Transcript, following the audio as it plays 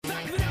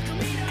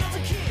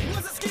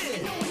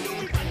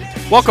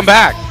Welcome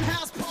back.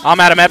 I'm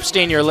Adam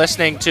Epstein. You're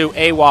listening to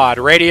AWOD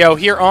Radio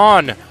here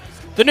on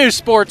the new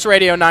Sports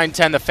Radio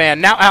 910 The Fan,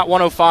 now at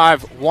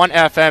 105.1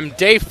 FM,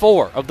 day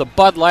 4 of the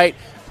Bud Light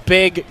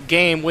Big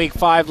Game Week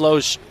 5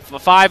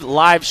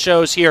 live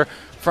shows here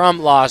from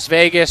Las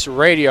Vegas,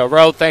 Radio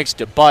Row. Thanks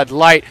to Bud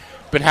Light.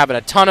 Been having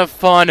a ton of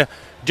fun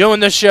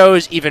doing the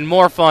shows, even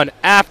more fun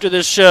after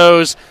the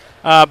shows.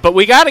 But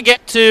we got to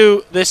get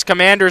to this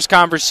Commanders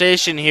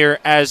conversation here,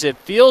 as it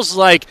feels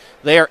like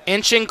they are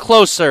inching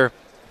closer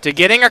to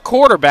getting a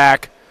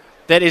quarterback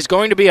that is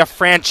going to be a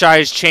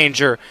franchise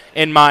changer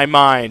in my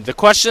mind. The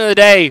question of the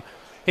day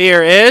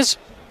here is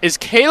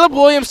Caleb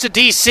Williams to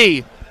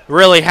DC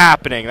really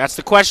happening? That's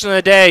the question of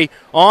the day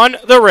on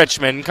the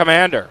Richmond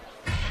Commander.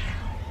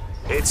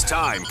 It's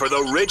time for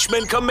the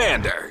Richmond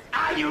Commander.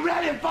 Are you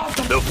ready, folks?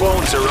 The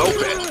phones are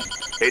open.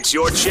 It's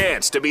your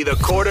chance to be the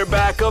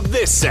quarterback of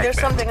this segment.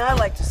 There's something I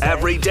like to say.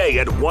 Every day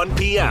at 1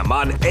 p.m.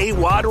 on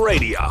AWOD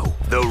Radio,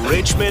 the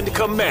Richmond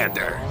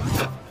Commander.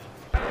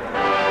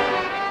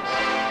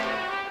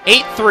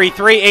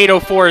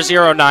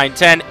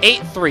 833-804-0910,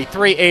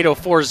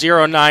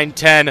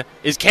 833-804-0910.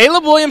 Is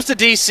Caleb Williams to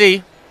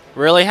DC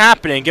really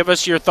happening? Give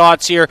us your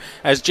thoughts here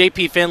as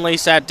J.P. Finley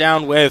sat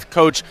down with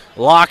Coach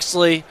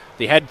Loxley,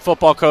 the head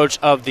football coach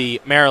of the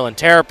Maryland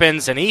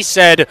Terrapins, and he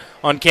said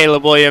on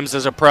Caleb Williams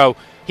as a pro,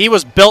 he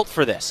was built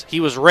for this. He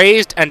was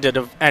raised and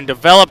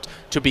developed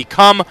to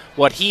become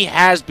what he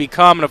has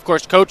become. And, of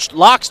course, Coach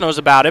Locks knows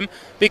about him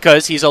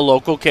because he's a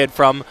local kid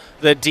from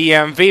the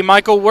DMV.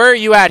 Michael, where are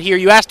you at here?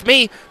 You asked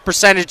me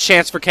percentage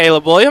chance for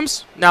Caleb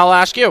Williams. Now I'll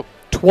ask you.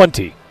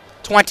 20%.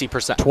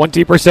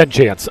 20%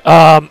 chance.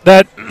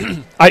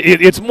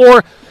 It's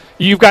more,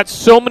 you've got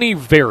so many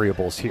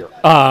variables here.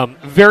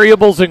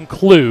 Variables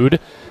include,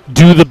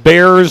 do the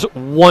Bears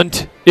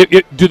want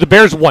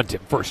him,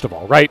 first of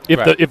all, right?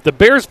 If the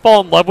Bears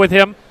fall in love with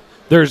him,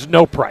 there's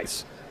no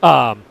price.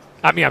 I'm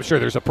sure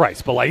there's a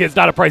price, but it's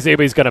not a price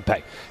anybody's going to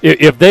pay.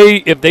 If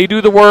they do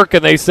the work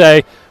and they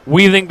say,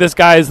 we think this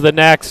guy is the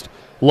next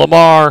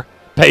Lamar,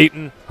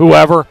 Peyton,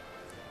 whoever,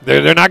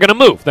 they're not going to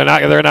move. They're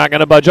not going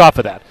to budge off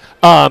of that.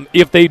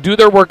 If they do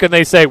their work and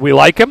they say, we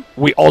like him,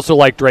 we also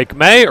like Drake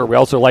May, or we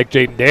also like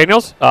Jaden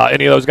Daniels,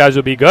 any of those guys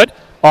would be good.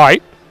 All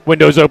right,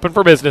 window's open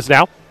for business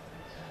now.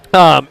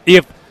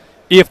 If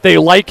they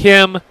like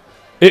him,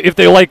 if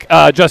they like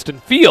Justin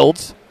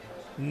Fields,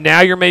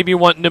 now you're maybe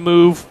wanting to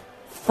move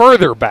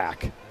further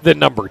back than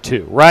number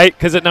 2, right?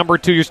 Because at number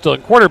 2, you're still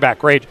in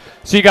quarterback range.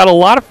 So you got a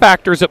lot of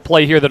factors at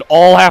play here that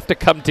all have to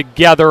come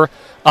together,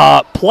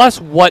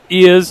 plus what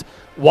is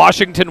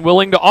Washington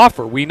willing to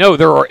offer. We know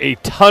there are a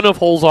ton of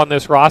holes on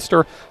this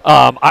roster.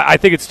 I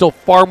think it's still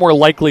far more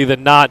likely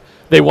than not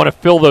they want to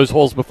fill those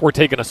holes before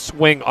taking a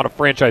swing on a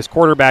franchise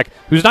quarterback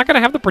who's not going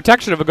to have the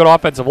protection of a good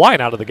offensive line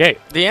out of the gate.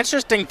 The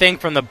interesting thing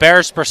from the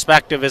Bears'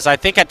 perspective is I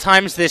think at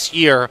times this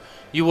year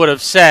you would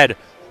have said,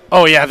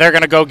 oh, yeah, they're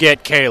going to go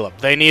get Caleb.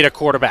 They need a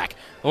quarterback.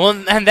 Well,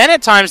 and then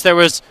at times there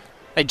was,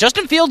 hey,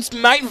 Justin Fields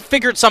might have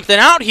figured something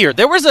out here.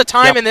 There was a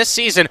time in this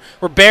season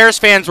where Bears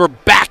fans were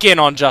back in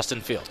on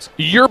Justin Fields.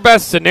 Your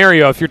best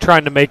scenario, if you're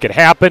trying to make it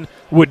happen,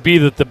 would be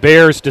that the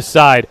Bears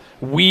decide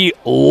we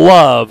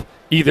love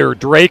either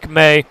Drake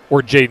May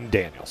or Jaden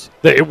Daniels.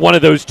 One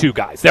of those two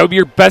guys. That would be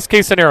your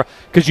best-case scenario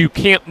because you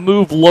can't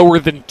move lower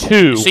than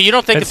 2. So you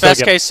don't think the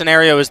best-case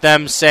scenario is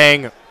them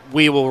saying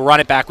we will run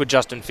it back with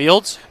Justin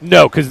Fields?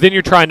 No, because then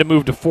you're trying to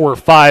move to 4 or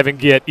 5 and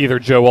get either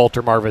Joe Alt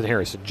or Marvin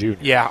Harrison Jr.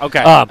 Yeah,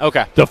 okay.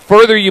 Okay. The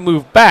further you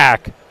move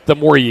back, the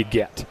more you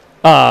get.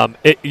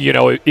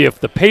 If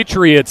the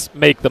Patriots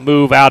make the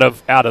move out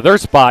of their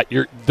spot,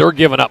 they're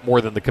giving up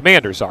more than the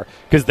Commanders are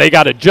because they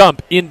got to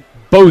jump in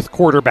both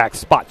quarterback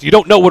spots. You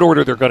don't know what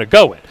order they're going to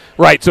go in,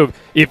 right? So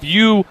if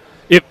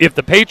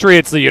the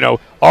Patriots,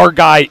 our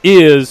guy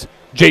is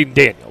Jaden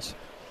Daniels,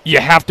 you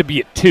have to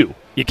be at 2.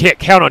 You can't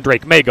count on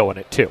Drake May going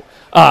at 2.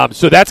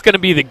 So that's going to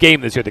be the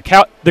game this year.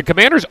 The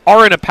Commanders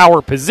are in a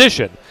power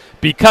position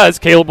because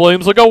Caleb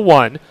Williams will go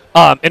 1,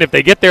 and if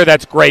they get there,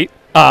 that's great.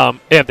 And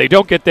if they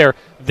don't get there,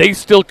 they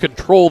still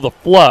control the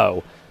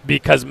flow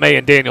because May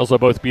and Daniels will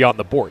both be on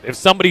the board. If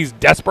somebody's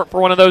desperate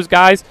for one of those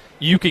guys,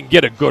 you can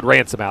get a good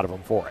ransom out of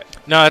them for it.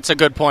 No, that's a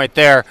good point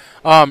there.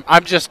 I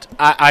just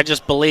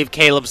believe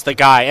Caleb's the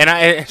guy, and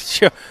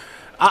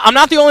I'm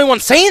not the only one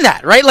saying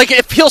that, right?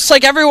 It feels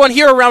like everyone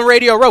here around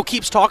Radio Row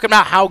keeps talking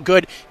about how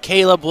good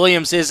Caleb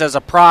Williams is as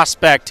a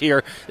prospect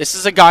here. This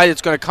is a guy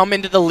that's going to come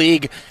into the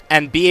league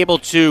and be able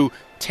to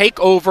take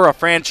over a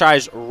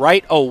franchise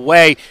right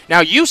away. Now,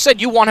 you said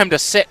you want him to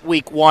sit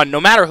week 1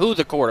 no matter who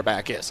the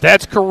quarterback is.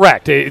 That's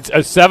correct. It's a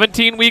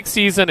 17-week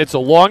season. It's a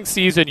long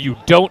season. You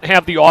don't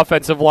have the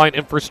offensive line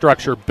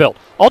infrastructure built.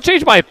 I'll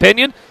change my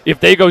opinion if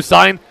they go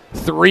sign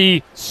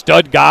 3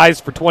 stud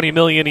guys for $20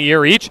 million a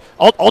year each.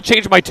 I'll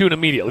change my tune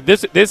immediately.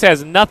 This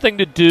has nothing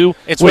to do.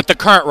 It's with the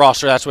current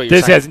roster. That's what you're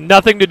saying. This has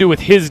nothing to do with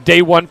his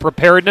day one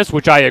preparedness,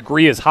 which I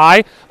agree is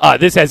high.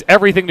 This has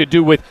everything to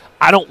do with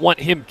I don't want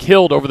him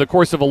killed over the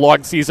course of a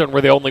long season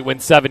where they only win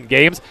 7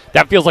 games.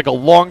 That feels like a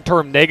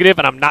long-term negative,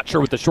 and I'm not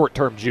sure what the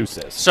short-term juice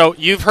is. So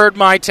you've heard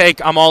my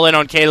take. I'm all in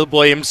on Caleb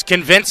Williams.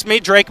 Convince me,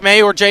 Drake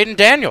May or Jaden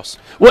Daniels.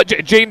 Well,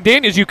 Jaden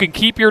Daniels, you can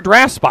keep your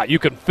draft spot. You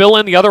can fill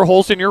in the other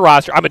holes in your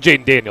roster. I'm a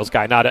Jaden Daniels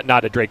guy,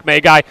 not a Drake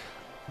May guy.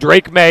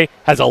 Drake May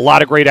has a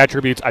lot of great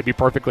attributes. I'd be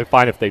perfectly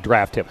fine if they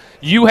draft him.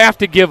 You have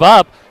to give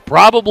up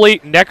probably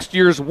next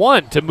year's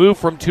 1 to move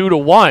from 2 to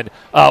 1,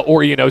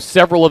 or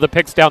several of the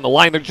picks down the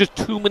line. There's just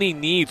too many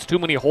needs, too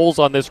many holes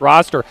on this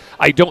roster.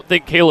 I don't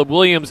think Caleb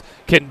Williams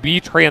can be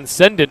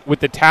transcendent with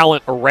the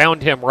talent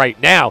around him right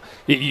now.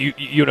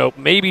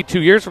 Maybe 2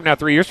 years from now,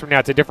 3 years from now,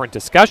 it's a different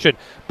discussion.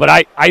 But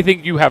I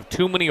think you have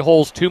too many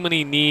holes, too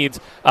many needs,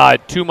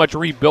 too much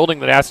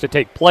rebuilding that has to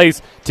take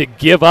place to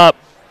give up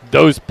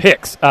those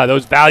picks,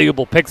 those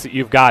valuable picks that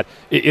you've got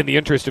in the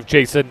interest of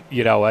chasing,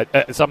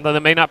 something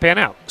that may not pan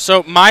out.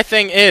 So my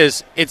thing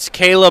is, it's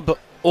Caleb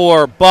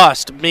or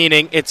bust,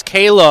 meaning it's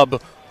Caleb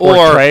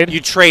or trade. You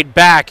trade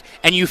back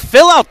and you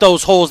fill out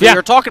those holes that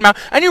you're talking about,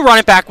 and you run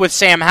it back with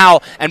Sam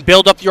Howell and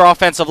build up your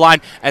offensive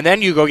line, and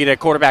then you go get a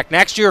quarterback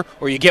next year,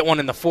 or you get one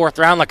in the 4th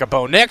round like a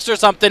Bo Nix or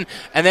something,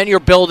 and then you're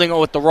building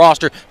with the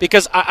roster.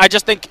 Because I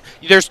just think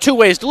there's 2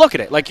 ways to look at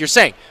it, like you're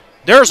saying.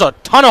 There's a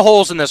ton of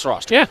holes in this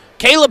roster. Yeah.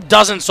 Caleb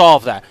doesn't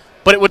solve that,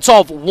 but it would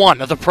solve one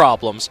of the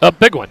problems. A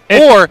big one.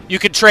 Or you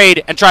could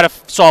trade and try to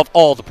solve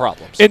all the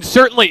problems. And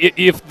certainly,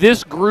 if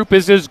this group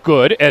is as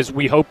good as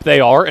we hope they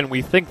are and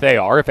we think they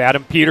are, if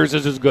Adam Peters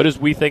is as good as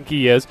we think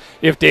he is,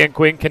 if Dan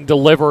Quinn can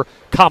deliver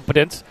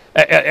competence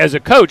as a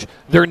coach,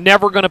 they're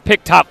never going to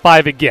pick top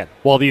 5 again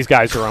while these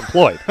guys are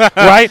employed,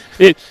 right?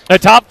 A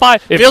top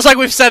 5. Feels like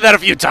we've said that a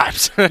few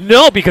times.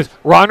 No, because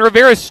Ron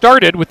Rivera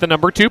started with the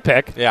number 2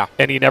 pick,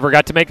 and he never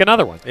got to make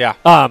another one. Yeah.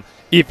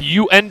 If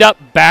you end up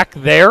back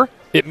there,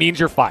 it means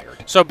you're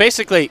fired. So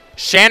basically,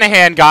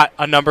 Shanahan got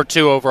a number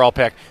 2 overall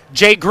pick.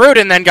 Jay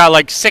Gruden then got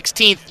like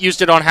 16th,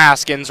 used it on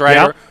Haskins, right?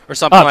 Yeah. Or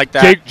something like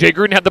that. Jay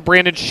Gruden had the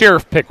Brandon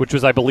Sheriff pick, which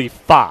was, I believe,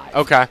 5.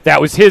 Okay.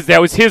 That was his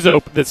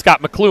the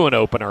Scott McLuhan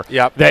opener.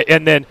 Yep.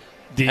 And then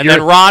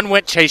Ron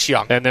went Chase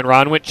Young. And then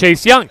Ron went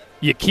Chase Young.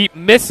 You keep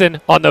missing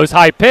on those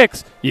high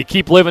picks. You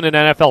keep living in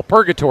NFL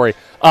purgatory.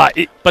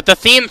 But the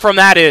theme from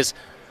that is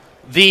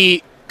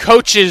the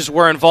coaches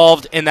were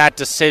involved in that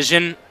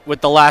decision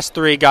with the last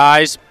 3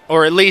 guys,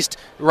 or at least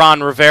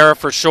Ron Rivera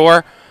for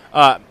sure.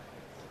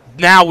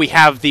 Now we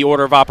have the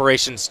order of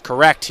operations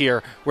correct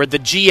here, where the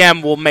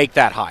GM will make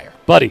that hire.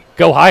 Buddy,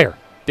 go higher.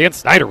 Dan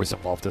Snyder was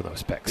involved in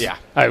those picks. Yeah.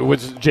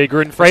 Was Jay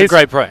Gruden phrase? That's a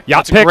great point. Yacht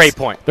That's picks? a great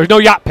point. There's no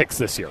yacht picks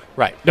this year.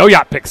 Right. No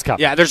yacht picks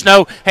coming. Yeah, there's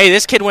no, hey,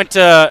 this kid went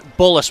to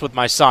Bullis with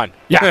my son.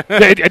 Yeah.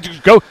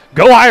 Go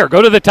higher.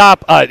 Go to the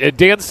top.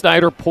 Dan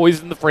Snyder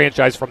poisoned the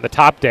franchise from the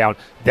top down.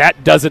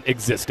 That doesn't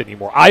exist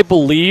anymore. I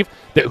believe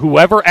that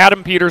whoever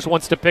Adam Peters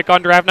wants to pick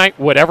on draft night,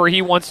 whatever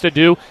he wants to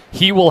do,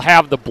 he will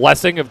have the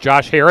blessing of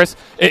Josh Harris.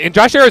 And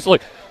Josh Harris,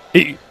 look,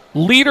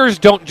 leaders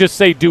don't just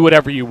say do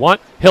whatever you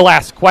want. He'll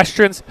ask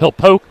questions, he'll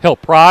poke, he'll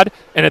prod,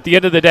 and at the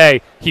end of the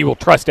day, he will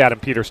trust Adam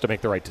Peters to make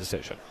the right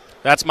decision.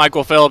 That's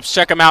Michael Phillips.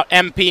 Check him out,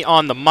 MP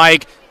on the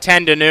mic,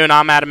 10 to noon.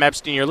 I'm Adam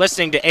Epstein. You're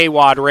listening to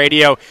AWOD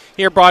Radio,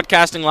 here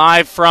broadcasting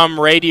live from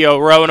Radio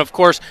Row. And, of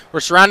course, we're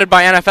surrounded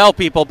by NFL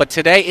people, but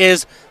today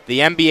is the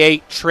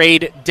NBA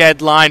trade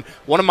deadline.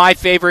 One of my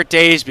favorite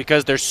days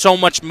because there's so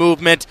much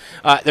movement.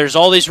 There's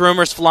all these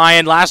rumors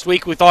flying. Last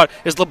week we thought,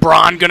 is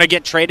LeBron going to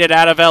get traded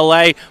out of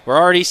L.A.? We're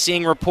already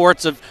seeing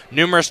reports of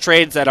numerous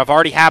trades that have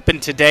already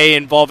happened today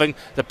involving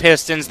the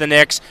Pistons, the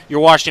Knicks. Your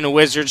Washington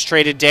Wizards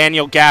traded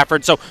Daniel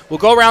Gafford. So we'll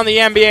go around the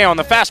NBA on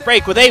the Fast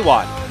Break with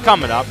AWOD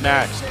coming up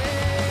next.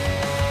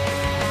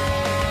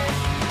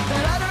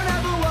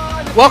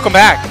 Welcome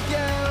back.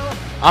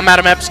 I'm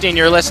Adam Epstein.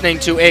 You're listening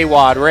to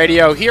AWOD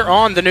Radio here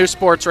on the new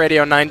Sports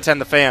Radio 910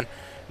 The Fan.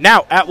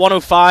 Now at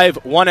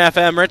 105.1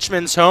 FM,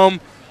 Richmond's home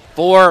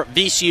for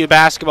VCU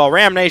basketball.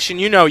 Ram Nation,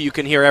 you know you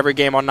can hear every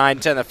game on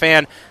 910 The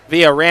Fan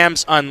via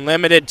Rams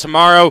Unlimited.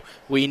 Tomorrow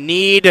we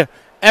need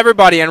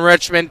everybody in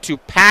Richmond to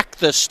pack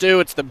the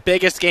stew. It's the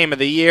biggest game of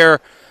the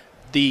year.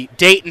 The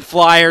Dayton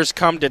Flyers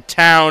come to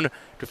town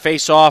to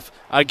face off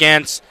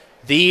against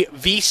the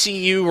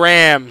VCU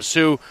Rams,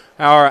 who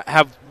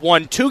have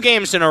won 2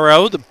 games in a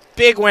row. The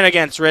big win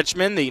against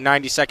Richmond, the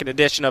 92nd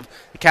edition of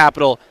the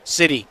Capital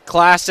City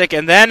Classic,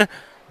 and then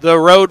the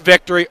road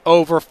victory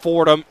over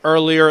Fordham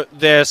earlier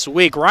this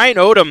week. Ryan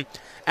Odom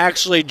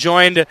actually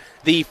joined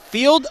the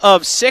Field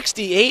of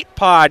 68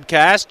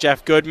 podcast,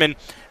 Jeff Goodman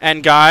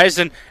and guys,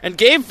 and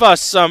gave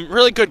us some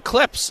really good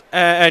clips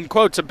and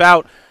quotes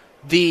about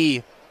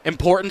the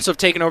importance of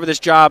taking over this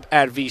job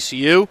at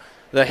VCU,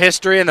 the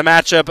history and the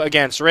matchup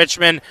against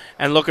Richmond,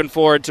 and looking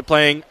forward to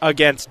playing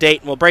against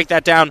Dayton. We'll break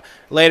that down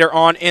later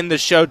on in the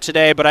show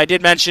today, but I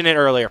did mention it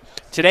earlier.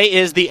 Today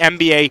is the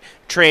NBA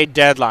trade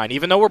deadline.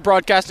 Even though we're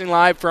broadcasting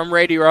live from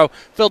Radio Row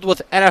filled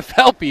with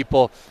NFL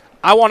people,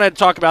 I want to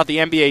talk about the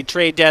NBA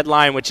trade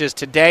deadline, which is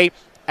today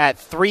at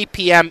 3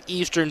 p.m.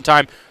 Eastern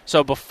Time.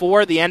 So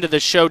before the end of the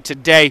show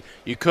today,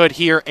 you could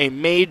hear a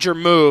major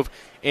move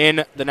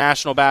in the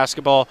National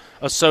Basketball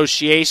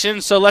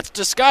Association. So let's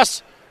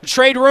discuss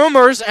trade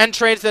rumors and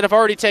trades that have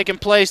already taken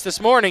place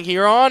this morning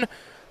here on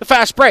the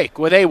Fast Break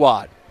with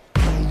AWOD.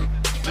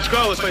 Let's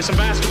go. Let's play some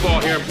basketball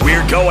here.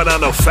 We're going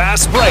on the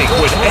Fast Break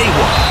with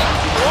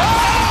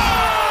AWOD.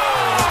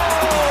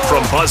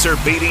 From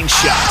buzzer-beating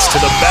shots to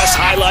the best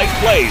highlight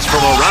plays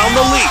from around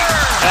the league.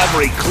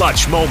 Every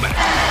clutch moment.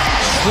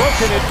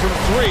 Looking it from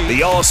three.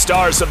 The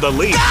all-stars of the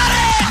league.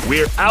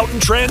 We're out in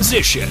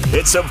transition.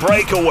 It's a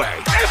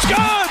breakaway. It's good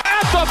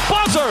at the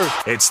buzzer.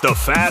 It's the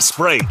Fast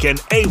Break and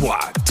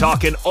AWOD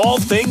talking all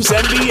things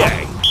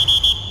NBA.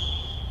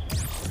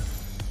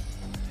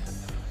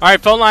 All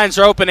right, phone lines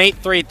are open,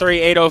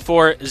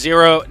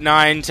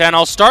 833-804-0910.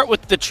 I'll start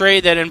with the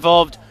trade that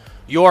involved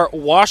your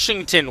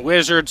Washington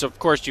Wizards. Of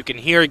course, you can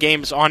hear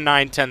games on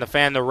 910 The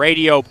Fan, the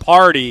radio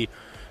party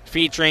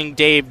featuring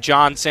Dave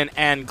Johnson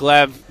and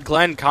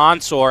Glenn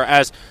Consor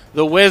as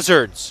the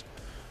Wizards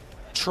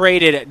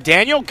traded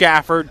Daniel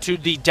Gafford to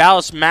the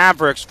Dallas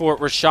Mavericks for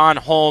Rashawn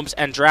Holmes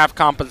and draft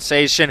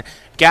compensation.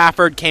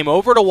 Gafford came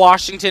over to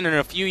Washington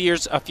a few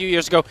years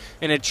ago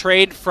in a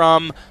trade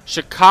from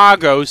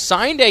Chicago,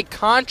 signed a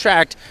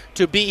contract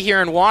to be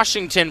here in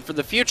Washington for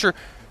the future,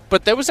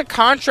 but there was a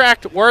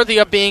contract worthy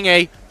of being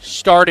a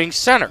starting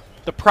center.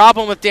 The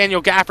problem with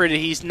Daniel Gafford is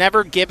he's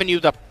never given you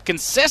the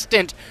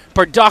consistent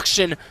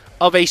production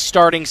of a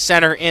starting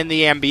center in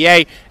the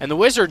NBA. And the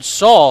Wizards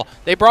saw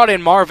they brought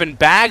in Marvin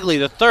Bagley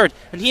III,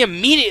 and he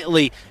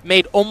immediately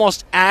made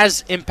almost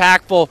as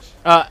impactful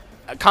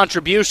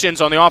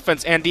contributions on the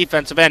offense and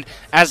defensive end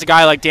as a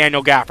guy like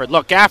Daniel Gafford.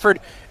 Look, Gafford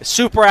is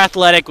super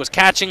athletic, was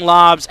catching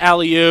lobs,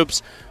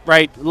 alley-oops,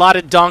 right? A lot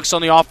of dunks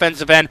on the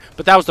offensive end,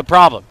 but that was the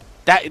problem.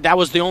 That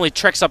was the only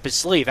tricks up his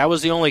sleeve. That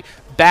was the only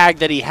bag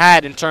that he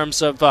had in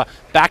terms of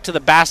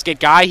back-to-the-basket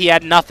guy. He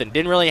had nothing.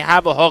 Didn't really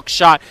have a hook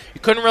shot.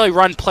 You couldn't really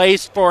run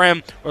plays for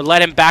him or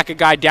let him back a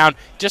guy down.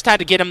 Just had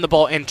to get him the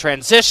ball in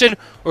transition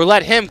or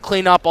let him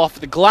clean up off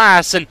the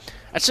glass, and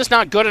that's just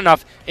not good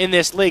enough in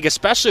this league,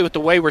 especially with the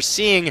way we're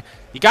seeing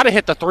you got to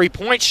hit the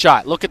three-point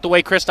shot. Look at the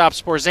way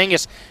Kristaps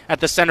Porzingis at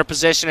the center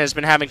position has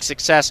been having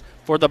success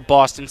for the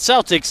Boston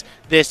Celtics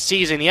this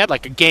season. He had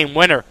like a game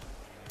winner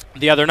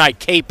the other night.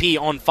 KP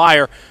on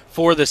fire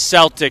for the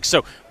Celtics.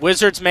 So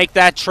Wizards make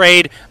that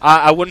trade.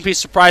 I wouldn't be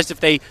surprised if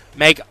they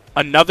make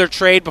another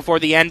trade before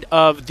the end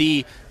of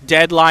the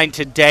deadline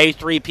today,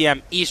 3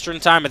 p.m. Eastern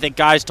time. I think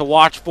guys to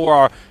watch for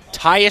are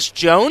Tyus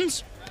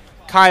Jones,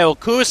 Kyle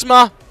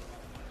Kuzma,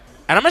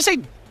 and I'm going to say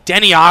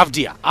Denny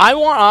Avdia. I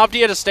want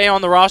Avdia to stay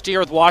on the roster here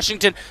with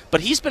Washington,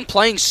 but he's been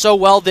playing so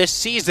well this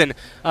season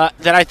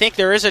that I think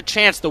there is a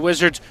chance the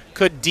Wizards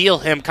could deal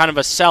him kind of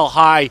a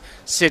sell-high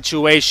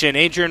situation.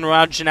 Adrian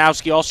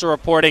Wojnarowski also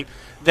reporting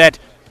that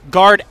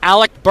guard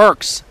Alec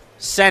Burks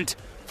sent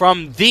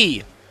from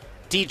the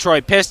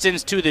Detroit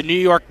Pistons to the New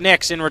York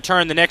Knicks. In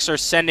return, the Knicks are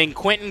sending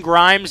Quentin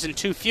Grimes and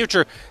 2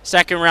 future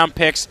second-round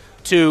picks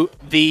to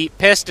the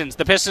Pistons.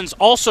 The Pistons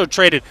also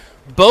traded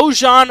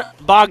Bojan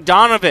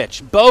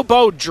Bogdanovic,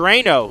 Bobo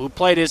Drano, who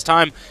played his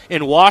time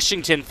in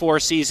Washington 4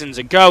 seasons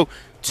ago,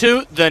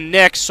 to the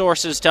Knicks.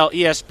 Sources tell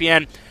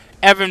ESPN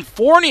Evan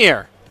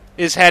Fournier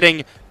is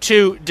heading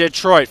to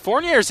Detroit.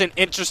 Fournier is an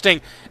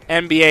interesting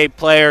NBA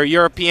player,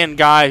 European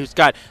guy who's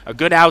got a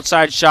good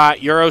outside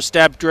shot, Euro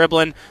step,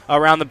 dribbling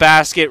around the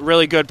basket,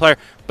 really good player.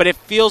 But it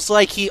feels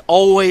like he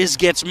always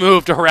gets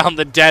moved around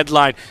the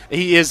deadline.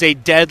 He is a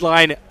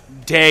deadline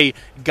day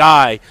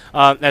guy.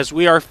 As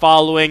we are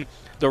following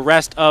the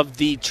rest of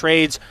the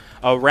trades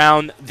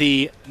around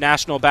the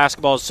National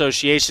Basketball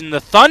Association,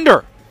 the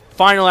Thunder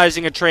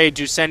finalizing a trade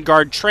to send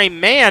guard Trey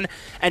Mann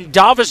and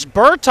Davis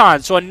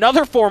Bertans, so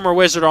another former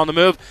Wizard on the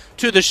move,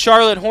 to the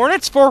Charlotte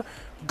Hornets for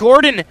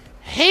Gordon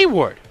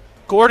Hayward.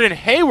 Gordon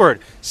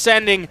Hayward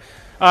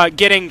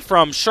getting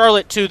from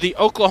Charlotte to the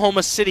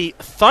Oklahoma City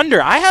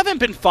Thunder. I haven't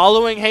been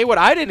following Hayward.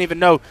 I didn't even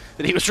know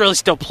that he was really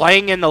still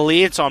playing in the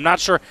league, so I'm not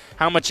sure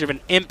how much of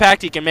an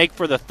impact he can make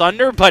for the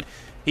Thunder, but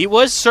he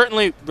was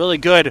certainly really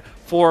good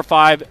 4 or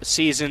 5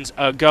 seasons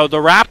ago. The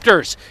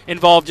Raptors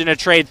involved in a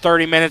trade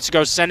 30 minutes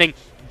ago, sending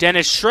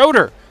Dennis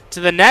Schroeder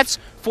to the Nets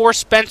for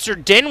Spencer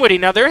Dinwiddie.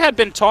 Now, there had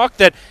been talk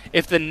that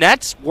if the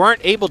Nets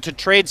weren't able to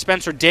trade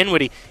Spencer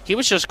Dinwiddie, he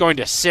was just going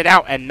to sit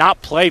out and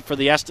not play for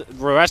the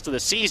rest of the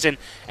season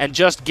and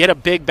just get a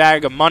big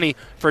bag of money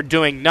for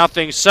doing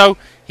nothing. So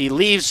he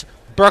leaves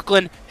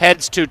Brooklyn,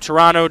 heads to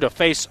Toronto to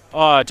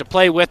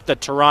play with the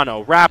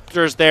Toronto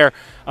Raptors there.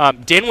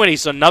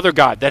 Dinwiddie's another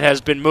guy that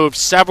has been moved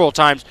several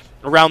times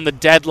around the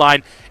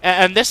deadline.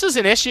 And this is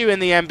an issue in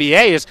the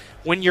NBA is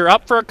when you're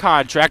up for a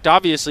contract,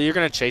 obviously you're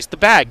going to chase the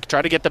bag,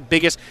 try to get the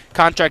biggest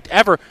contract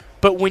ever.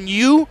 But when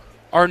you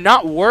are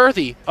not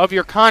worthy of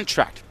your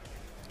contract,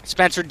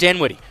 Spencer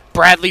Dinwiddie,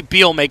 Bradley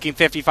Beal making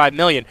 $55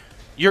 million,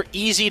 you're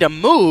easy to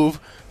move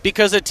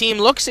because a team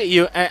looks at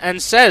you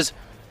and says,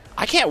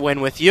 I can't win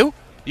with you.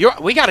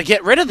 we got to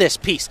get rid of this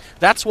piece.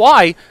 That's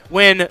why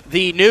when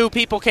the new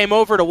people came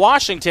over to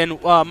Washington,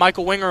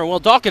 Michael Winger and Will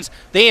Dawkins,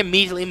 they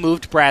immediately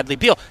moved Bradley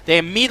Beal. They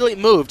immediately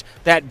moved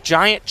that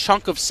giant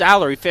chunk of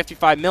salary,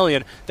 $55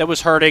 million, that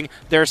was hurting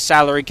their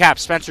salary cap.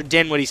 Spencer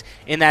Dinwiddie's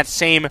in that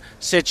same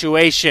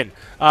situation.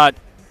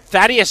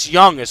 Thaddeus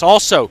Young is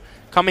also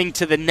coming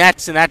to the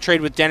Nets in that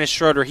trade with Dennis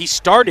Schroeder. He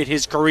started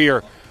his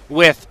career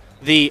with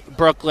the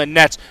Brooklyn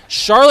Nets.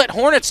 Charlotte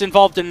Hornets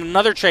involved in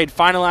another trade,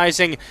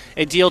 finalizing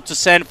a deal to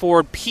send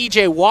forward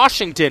P.J.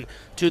 Washington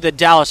to the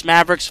Dallas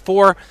Mavericks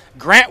for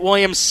Grant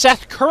Williams,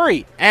 Seth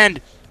Curry, and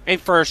a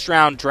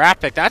first-round draft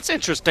pick. That's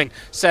interesting.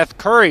 Seth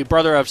Curry,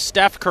 brother of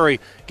Steph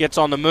Curry, gets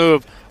on the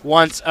move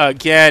once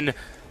again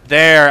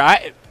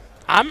there.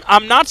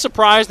 I'm not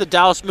surprised that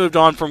Dallas moved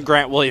on from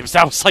Grant Williams.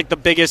 That was like the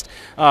biggest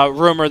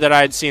rumor that I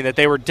had seen, that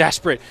they were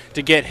desperate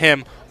to get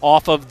him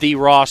off of the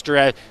roster.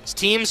 As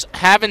teams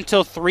have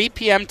until 3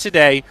 p.m.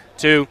 today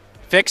to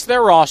fix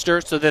their roster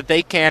so that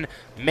they can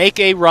make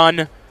a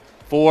run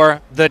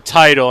for the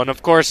title. And,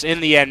 of course, in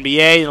the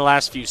NBA, in the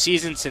last few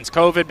seasons, since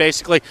COVID,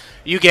 basically,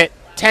 you get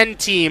 10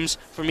 teams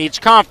from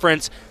each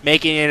conference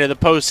making it into the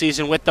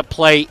postseason with the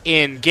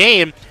play-in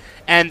game.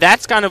 And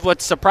that's kind of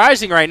what's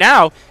surprising right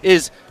now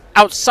is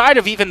outside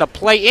of even the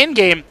play-in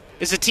game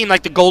is a team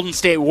like the Golden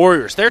State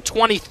Warriors. They're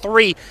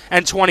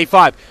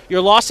 23-25.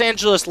 Your Los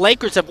Angeles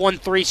Lakers have won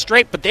 3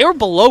 straight, but they were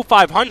below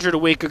 500 a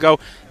week ago.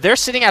 They're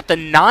sitting at the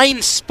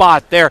 9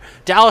 spot there.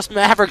 Dallas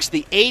Mavericks,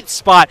 the 8th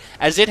spot,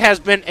 as it has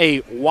been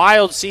a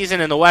wild season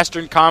in the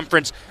Western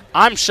Conference.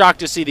 I'm shocked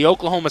to see the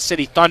Oklahoma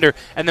City Thunder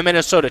and the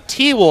Minnesota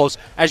T-Wolves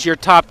as your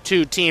top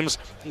 2 teams,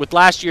 with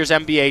last year's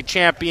NBA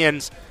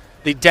champions,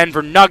 the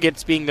Denver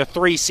Nuggets, being the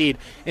 3 seed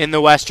in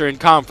the Western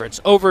Conference.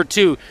 Over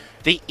to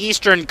the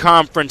Eastern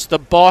Conference, the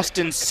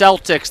Boston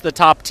Celtics, the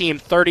top team,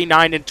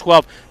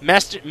 39-12.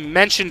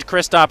 Mentioned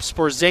Kristaps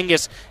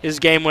Porzingis, his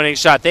game-winning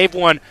shot. They've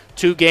won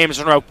 2 games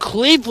in a row.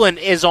 Cleveland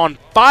is on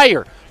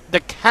fire. The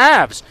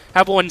Cavs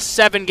have won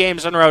 7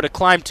 games in a row to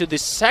climb to the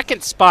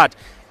 2nd spot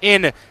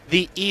in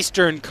the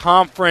Eastern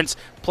Conference,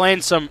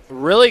 playing some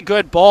really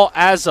good ball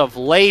as of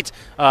late.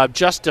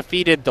 Just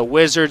defeated the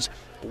Wizards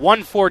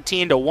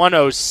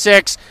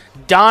 114-106.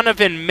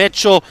 Donovan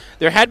Mitchell,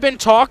 there had been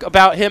talk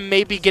about him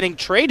maybe getting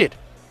traded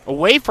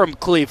away from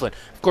Cleveland.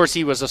 Of course,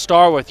 he was a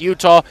star with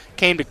Utah,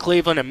 came to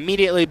Cleveland,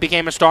 immediately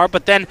became a star,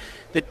 but then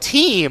the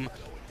team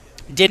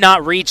did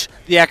not reach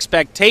the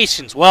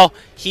expectations. Well,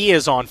 he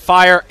is on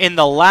fire. In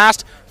the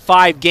last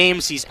 5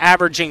 games, he's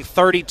averaging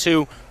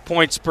 32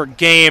 points per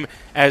game,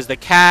 as the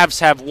Cavs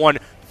have won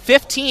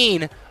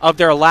 15 of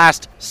their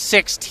last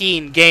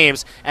 16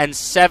 games and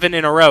 7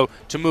 in a row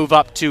to move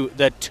up to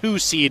the 2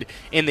 seed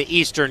in the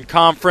Eastern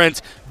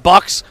Conference.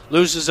 Bucks,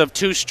 losers of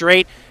 2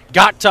 straight.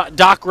 Got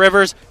Doc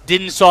Rivers,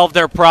 didn't solve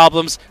their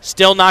problems.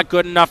 Still not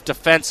good enough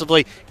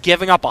defensively,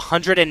 giving up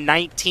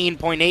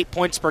 119.8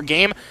 points per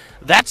game.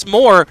 That's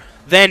more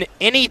than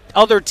any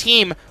other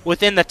team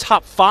within the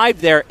top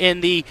 5 there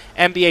in the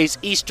NBA's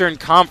Eastern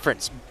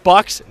Conference.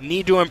 Bucks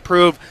need to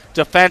improve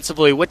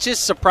defensively, which is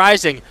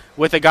surprising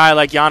with a guy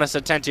like Giannis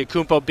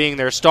Antetokounmpo being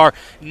their star.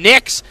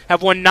 Knicks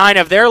have won 9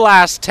 of their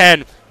last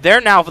 10.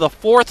 They're now the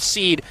 4th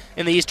seed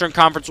in the Eastern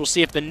Conference. We'll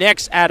see if the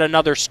Knicks add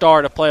another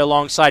star to play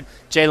alongside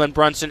Jalen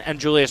Brunson and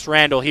Julius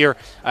Randle here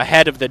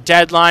ahead of the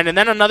deadline. And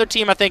then another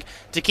team I think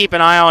to keep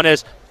an eye on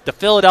is the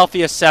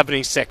Philadelphia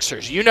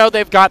 76ers. You know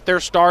they've got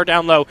their star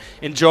down low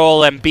in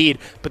Joel Embiid,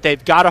 but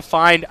they've got to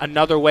find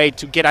another way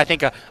to get, I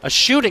think, a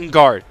shooting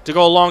guard to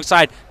go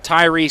alongside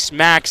Tyrese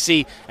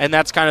Maxey, and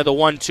that's kind of the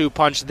 1-2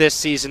 punch this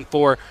season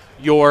for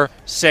your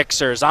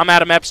Sixers. I'm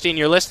Adam Epstein.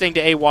 You're listening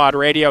to AWOD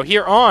Radio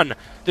here on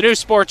the new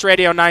Sports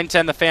Radio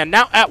 910 The Fan,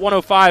 now at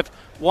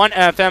 105.1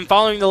 FM,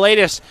 following the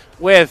latest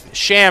with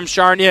Sham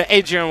Charania,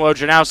 Adrian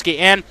Wojnarowski,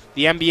 and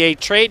the NBA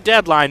trade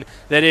deadline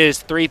that is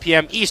 3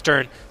 p.m.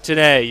 Eastern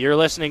today. You're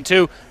listening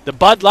to the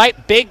Bud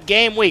Light Big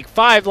Game Week,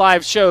 5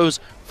 live shows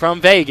from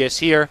Vegas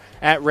here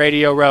at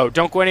Radio Row.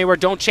 Don't go anywhere.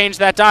 Don't change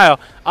that dial.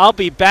 I'll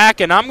be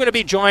back, and I'm going to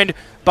be joined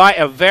by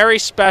a very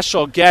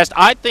special guest.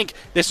 I think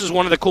this is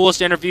one of the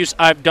coolest interviews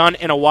I've done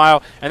in a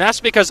while, and that's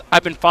because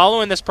I've been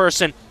following this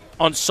person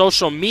on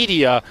social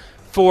media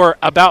for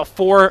about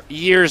 4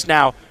 years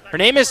now. Her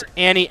name is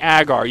Annie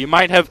Agar. You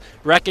might have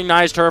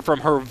recognized her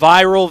from her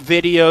viral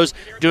videos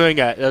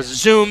doing a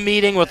Zoom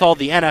meeting with all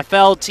the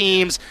NFL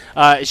teams.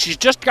 She's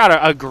just got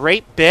a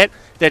great bit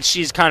that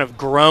she's kind of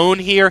grown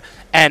here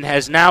and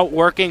has now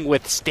working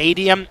with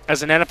Stadium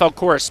as an NFL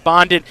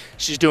correspondent.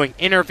 She's doing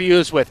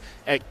interviews with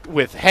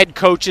head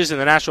coaches in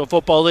the National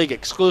Football League,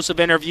 exclusive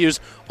interviews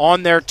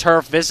on their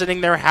turf,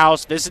 visiting their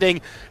house, visiting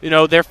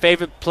their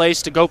favorite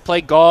place to go play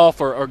golf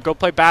or go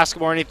play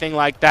basketball or anything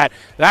like that.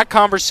 That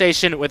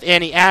conversation with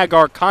Annie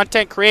Agar,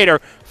 content creator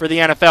for the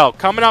NFL,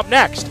 coming up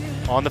next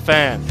on The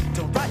Fan.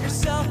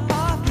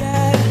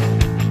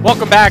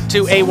 Welcome back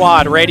to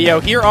AWOD Radio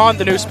here on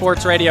the new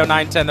Sports Radio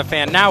 910 The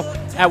Fan, now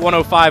at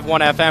 105.1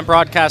 FM,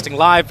 broadcasting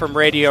live from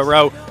Radio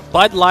Row.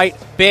 Bud Light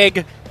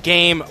Big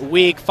game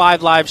week.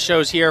 5 live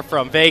shows here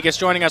from Vegas.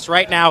 Joining us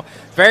right now,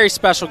 very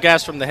special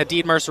guest from the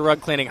Hadid Mercer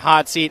Rug Cleaning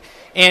Hot Seat,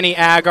 Annie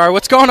Agar.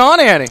 What's going on,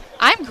 Annie?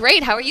 I'm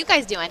great. How are you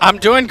guys doing? I'm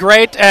doing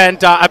great,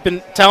 and I've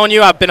been telling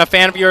you I've been a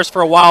fan of yours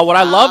for a while. What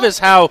I love is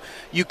how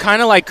you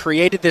kind of like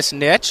created this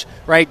niche,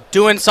 right?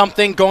 Doing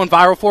something, going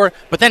viral for it,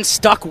 but then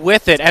stuck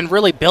with it and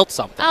really built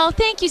something. Oh,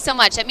 thank you so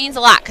much. That means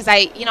a lot because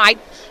I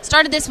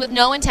started this with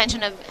no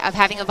intention of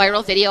having a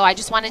viral video. I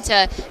just wanted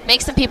to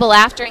make some people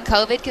laugh during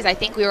COVID because I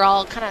think we were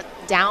all kind of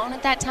down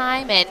at that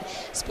time and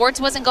sports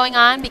wasn't going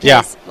on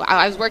because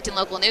I was worked in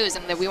local news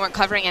and we weren't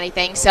covering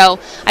anything. So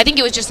I think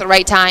it was just the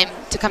right time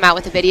to come out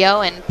with a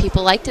video, and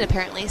people liked it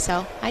apparently,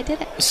 so I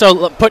did it.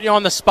 So put you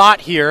on the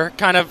spot here,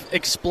 kind of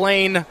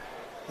explain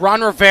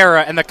Ron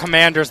Rivera and the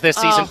Commanders this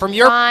season from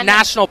your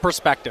national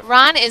perspective.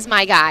 Ron is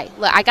my guy.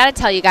 Look, I got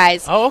to tell you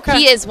guys,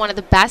 he is one of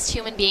the best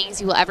human beings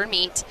you will ever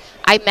meet.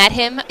 I met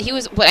him. He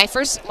was when I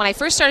first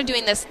started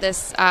doing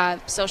this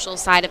social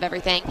side of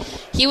everything.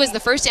 He was the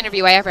first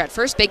interview I ever had,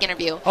 first big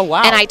interview. Oh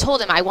wow! And I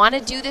told him I want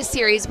to do this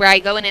series where I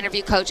go and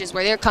interview coaches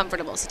where they're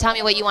comfortable. So tell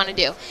me what you want to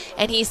do.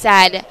 And he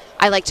said,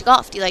 I like to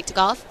golf. Do you like to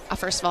golf?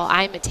 First of all,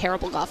 I'm a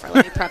terrible golfer.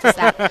 Let me preface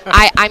that.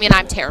 I mean,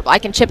 I'm terrible. I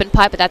can chip and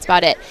putt, but that's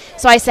about it.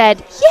 So I said,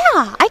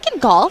 yeah, I can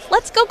golf.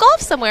 Let's go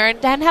golf somewhere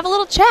and have a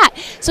little chat.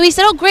 So he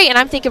said, oh great. And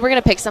I'm thinking we're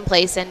gonna pick some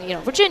place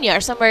in Virginia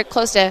or somewhere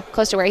close to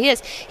where he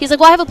is. He's like,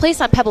 well, I have a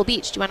place on Pebble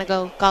Beach. Do you want to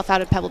go golf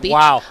out at Pebble Beach?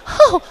 Wow.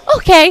 Oh,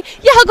 okay.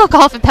 Yeah, I'll go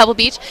golf at Pebble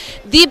Beach.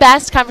 The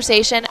best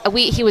conversation.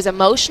 He was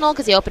emotional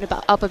because he opened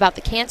up about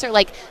the cancer.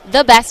 Like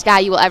the best guy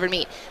you will ever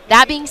meet.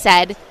 That being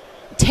said,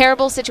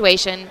 terrible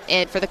situation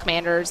for the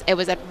Commanders. It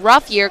was a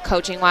rough year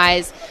coaching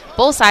wise,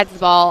 both sides of the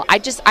ball.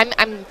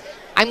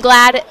 I'm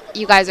glad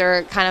you guys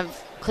are kind of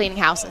cleaning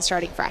house and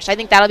starting fresh. I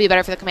think that'll be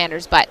better for the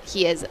Commanders, but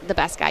he is the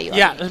best guy you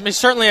ever meet. I mean,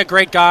 certainly a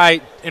great guy.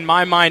 In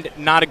my mind,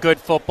 not a good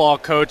football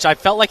coach. I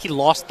felt like he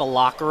lost the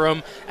locker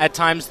room at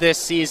times this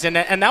season,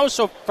 and that was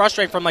so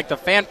frustrating from like the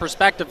fan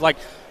perspective. Like,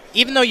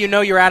 even though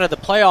you're out of the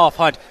playoff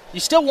hunt, you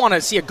still want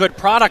to see a good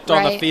product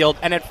on the field,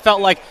 and it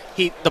felt like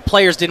the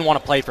players didn't want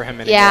to play for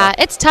him anymore. Yeah,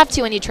 it's tough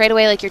too when you trade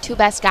away like your two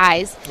best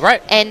guys,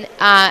 right? And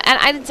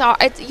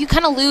you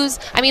kind of lose.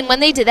 I mean,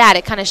 when they did that,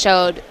 it kind of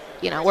showed.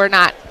 We're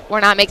not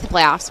making the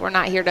playoffs. We're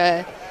not here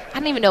to. I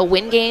don't even know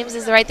win games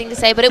is the right thing to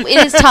say, but it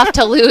is tough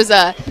to lose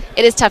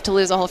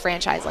a whole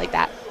franchise like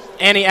that.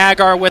 Annie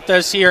Agar with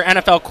us here,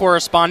 NFL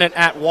correspondent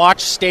at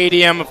Watch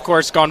Stadium, of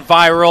course, gone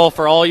viral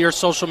for all your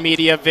social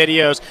media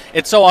videos.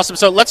 It's so awesome.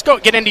 So let's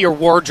get into your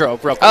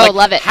wardrobe real quick. Oh,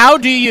 love it. How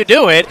do you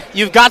do it?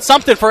 You've got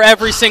something for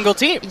every single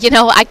team.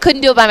 I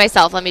couldn't do it by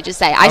myself, let me just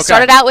say. I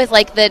started out with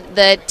like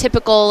the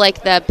typical,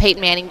 like the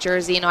Peyton Manning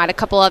jersey. I had a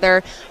couple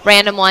other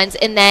random ones.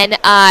 And then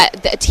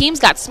the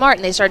teams got smart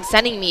and they started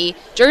sending me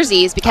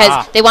jerseys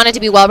because they wanted to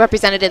be well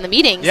represented in the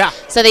meetings. Yeah.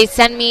 So they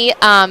send me,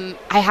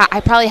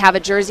 I probably have a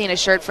jersey and a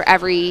shirt for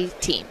every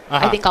team.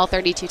 I think all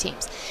 32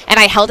 teams. And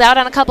I held out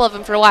on a couple of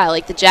them for a while,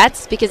 like the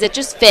Jets, because it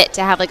just fit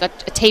to have like a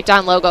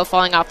taped-on logo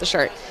falling off the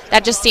shirt.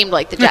 That just seemed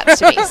like the Jets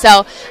to me.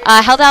 So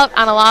held out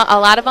on a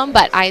lot of them,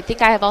 but I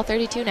think I have all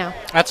 32 now.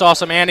 That's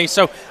awesome, Annie.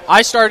 So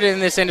I started in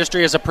this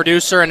industry as a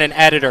producer and an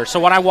editor. So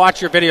when I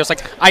watch your videos,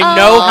 like I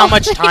know how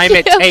much time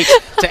it takes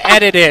to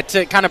edit it,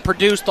 to kind of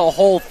produce the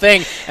whole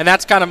thing, and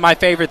that's kind of my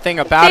favorite thing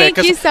about it.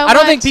 Thank you so I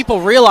don't think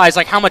people realize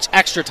like how much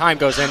extra time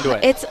goes into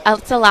it. It's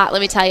a lot.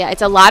 Let me tell you,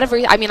 it's a lot of.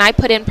 I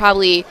put in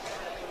probably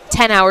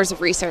 10 hours of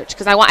research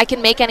because I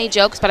can make any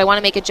jokes, but I want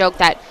to make a joke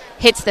that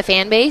hits the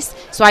fan base.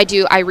 So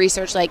I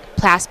research like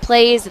past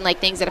plays and like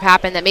things that have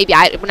happened that maybe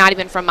not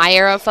even from my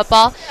era of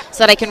football, so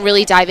that I can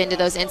really dive into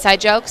those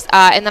inside jokes.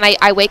 And then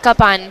I wake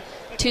up on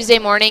Tuesday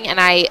morning and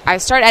I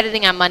start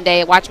editing on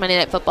Monday, watch Monday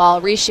Night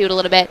Football, reshoot a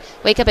little bit,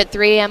 wake up at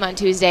 3 a.m. on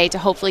Tuesday to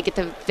hopefully get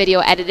the video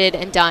edited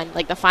and done,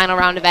 like the final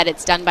round of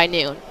edits done by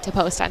noon to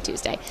post on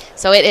Tuesday.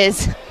 So it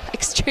is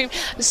extreme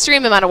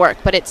amount of work,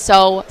 but it's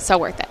so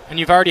worth it. And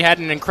you've already had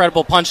an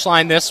incredible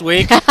punchline this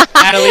week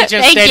at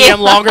Allegiant Stadium,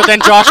 longer than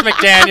Josh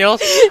McDaniels.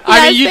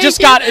 I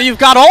mean, you've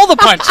got all the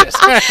punches.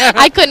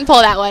 I couldn't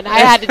pull that one. I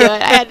had to do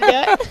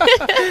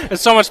it.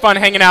 It's so much fun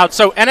hanging out.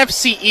 So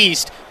NFC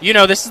East,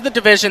 this is the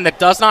division that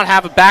does not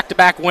have a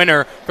back-to-back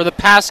winner for the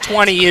past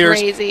 20 years.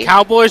 Crazy.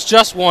 Cowboys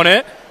just won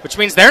it, which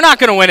means they're not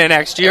going to win it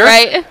next year.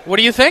 Right. What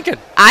are you thinking?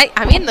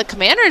 I mean, the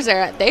Commanders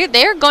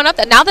they're going up.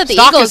 Now that the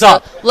Stock Eagles is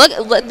up.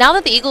 now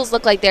that the Eagles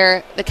look like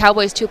they're the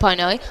Cowboys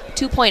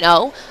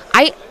 2.0,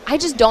 I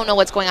just don't know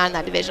what's going on in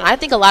that division. I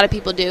think a lot of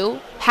people do.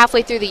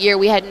 Halfway through the year,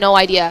 we had no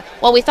idea.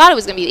 Well, we thought it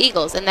was going to be the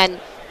Eagles, and then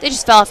they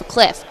just fell off a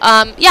cliff.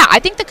 I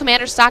think the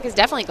Commanders' stock is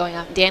definitely going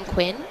up. Dan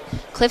Quinn,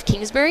 Cliff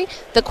Kingsbury.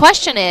 The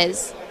question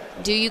is,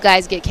 do you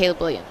guys get Caleb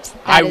Williams?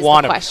 I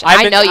want him.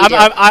 I know you do.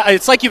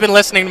 It's like you've been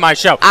listening to my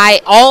show.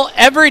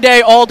 Every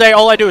day, all day,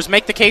 all I do is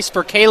make the case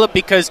for Caleb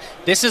because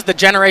this is the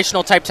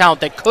generational type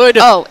talent that could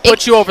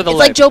put you over the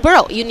lid. It's like Joe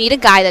Burrow. You need a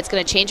guy that's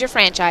going to change your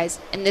franchise,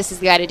 and this is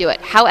the guy to do it.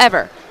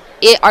 However,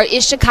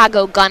 is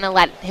Chicago going to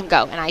let him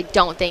go? And I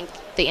don't think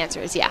the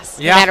answer is yes,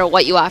 no matter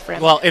what you offer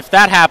him. Well, if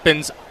that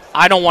happens,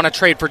 I don't want to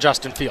trade for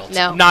Justin Fields.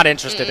 No. Not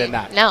interested in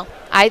that. No.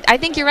 I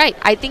think you're right.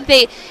 I think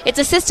it's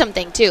a system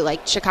thing, too.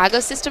 Like,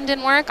 Chicago's system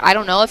didn't work. I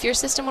don't know if your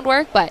system would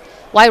work, but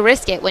why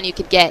risk it when you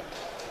could get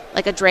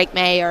like a Drake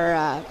May or,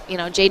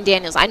 Jaden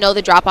Daniels. I know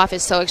the drop-off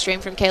is so extreme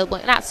from Caleb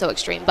Williams. Not so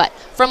extreme, but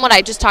from what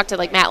I just talked to,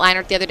 like, Matt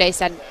Leinart the other day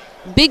said,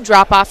 big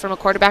drop-off from a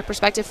quarterback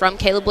perspective from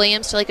Caleb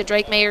Williams to, like, a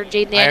Drake May or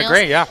Jaden Daniels. I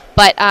agree, yeah.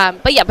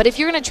 But if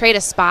you're going to trade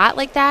a spot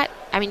like that,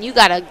 I mean, you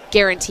got to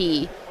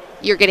guarantee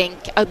you're getting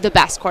the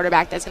best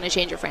quarterback that's going to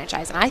change your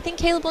franchise. And I think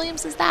Caleb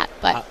Williams is that.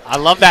 But I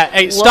love that.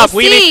 Hey, we'll Stubb,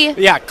 see.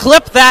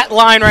 clip that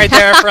line right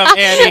there from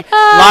Annie,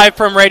 live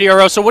from Radio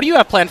Row. So what do you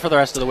have planned for the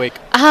rest of the week?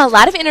 A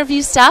lot of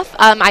interview stuff.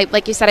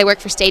 Like you said, I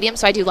work for Stadium,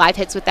 so I do live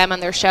hits with them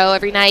on their show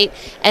every night.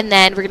 And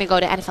then we're going to go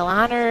to NFL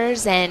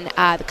Honors and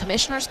the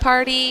Commissioner's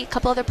Party, a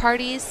couple other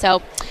parties.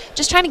 So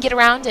just trying to get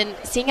around and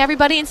seeing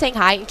everybody and saying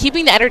hi and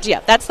keeping the energy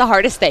up. That's the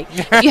hardest thing.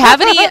 If you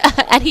have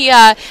any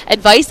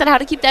advice on how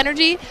to keep the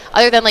energy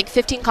other than like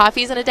 15 coffees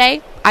in a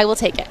day, I will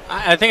take it.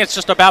 I think it's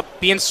just about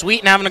being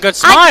sweet and having a good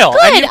smile.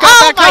 Good. And you've got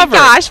that covered.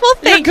 Gosh. Well,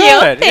 thank you.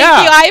 Thank you.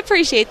 I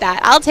appreciate that.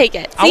 I'll take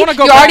it. See, I wanna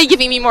go you're back. already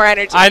giving me more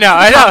energy. I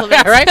know,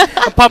 right?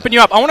 I'm pumping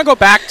you up. I want to go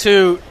back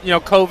to,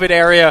 COVID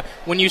area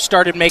when you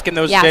started making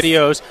those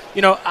videos.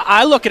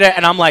 I look at it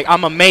and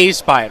I'm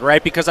amazed by it,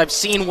 right? Because I've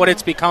seen what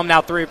it's become now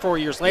 3 or 4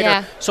 years later.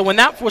 Yeah. So when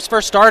that was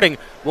first starting,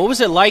 what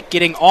was it like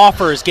getting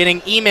offers,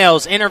 getting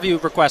emails, interview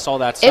requests, all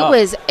that stuff?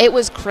 It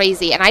was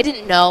crazy, and I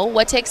didn't know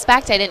what to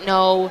expect. I didn't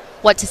know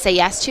what to say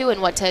yes to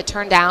and what to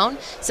turn down.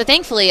 So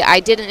thankfully, I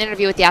did an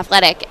interview with The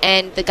Athletic,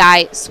 and the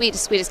guy,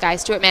 sweetest guy,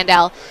 Stuart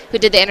Mandel, who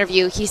did the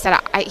interview, he said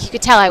he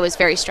could tell I was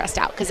very stressed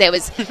out because it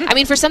was,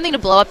 for something to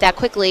blow up that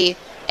quickly.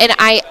 And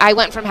I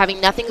went from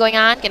having nothing going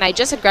on, and I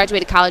just had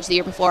graduated college the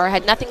year before,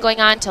 had nothing going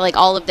on, to like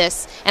all of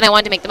this, and I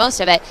wanted to make the most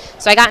of it.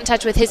 So I got in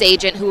touch with his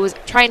agent, who was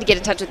trying to get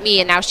in touch with me,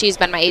 and now she's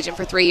been my agent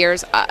for 3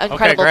 years.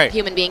 Incredible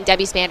human being,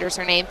 Debbie Spander's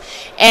her name,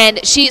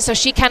 and she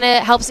kind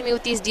of helps me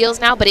with these deals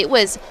now. But it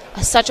was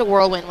such a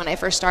whirlwind when I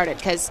first started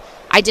because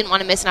I didn't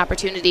want to miss an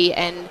opportunity,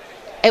 and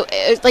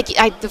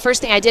the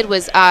first thing I did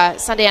was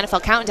Sunday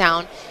NFL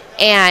Countdown,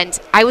 and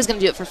I was going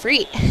to do it for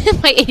free.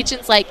 My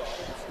agent's like,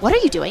 what are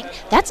you doing?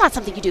 That's not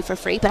something you do for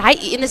free. But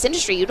in this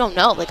industry, you don't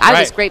know. I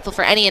was grateful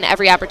for any and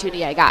every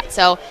opportunity I got.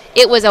 So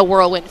it was a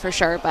whirlwind for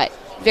sure, but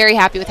very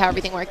happy with how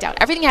everything worked out.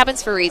 Everything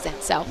happens for a reason,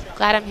 so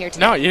glad I'm here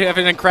today. No, you have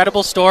an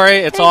incredible story.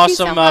 It's Thank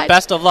awesome. you so much.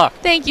 Best of luck.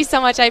 Thank you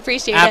so much. I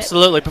appreciate it.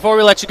 Absolutely. Before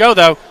we let you go,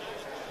 though,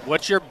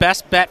 what's your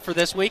best bet for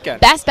this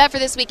weekend? Best bet for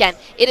this weekend.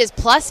 It is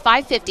plus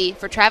 550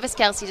 for Travis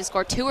Kelce to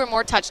score 2 or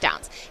more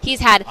touchdowns. He's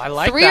had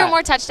 3 or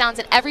more touchdowns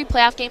in every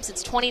playoff game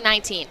since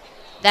 2019.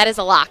 That is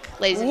a lock,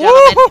 ladies and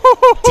gentlemen.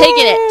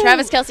 Taking it.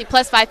 Travis Kelce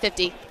plus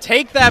 550.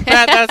 Take that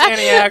bet. That's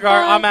Annie Agar.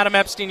 I'm Adam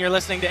Epstein. You're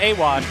listening to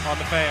AWOD on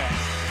the Fan.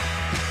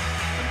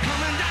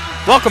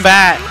 Welcome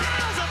back.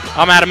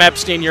 I'm Adam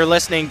Epstein. You're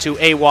listening to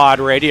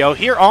AWOD Radio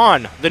here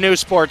on the new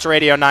Sports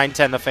Radio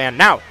 910 The Fan.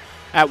 Now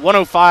at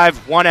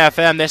 105.1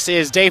 FM. This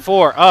is day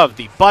 4 of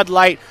the Bud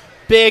Light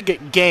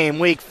Big Game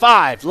Week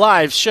 5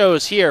 live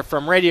shows here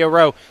from Radio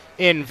Row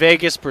in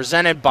Vegas,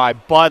 presented by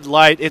Bud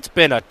Light. It's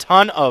been a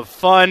ton of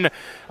fun.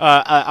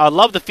 I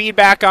love the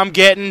feedback I'm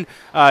getting.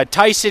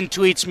 Tyson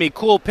tweets me,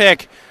 cool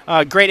pick,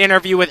 great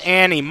interview with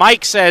Annie.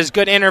 Mike says,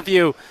 good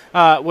interview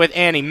with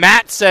Annie.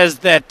 Matt says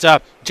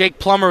that Jake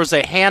Plummer was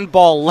a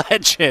handball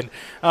legend.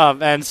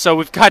 And so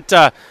we've got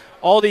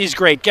all these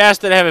great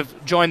guests that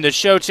have joined the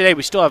show today.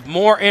 We still have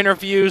more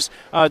interviews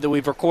that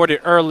we've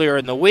recorded earlier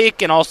in the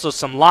week, and also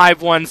some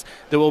live ones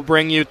that we'll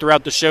bring you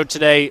throughout the show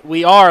today.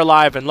 We are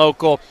live and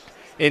local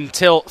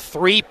until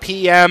 3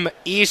 p.m.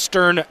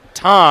 Eastern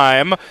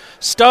Time.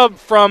 Stubb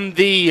from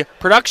the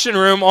production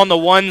room on the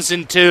 1s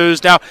and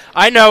 2s. Now,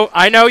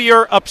 I know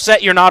you're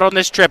upset you're not on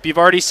this trip. You've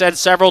already said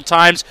several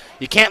times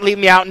you can't leave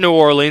me out in New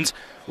Orleans.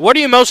 What are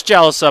you most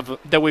jealous of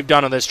that we've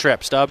done on this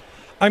trip, Stubb?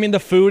 I mean, the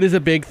food is a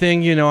big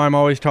thing. I'm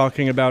always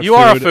talking about food. You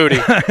are a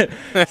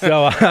foodie.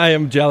 So I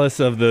am jealous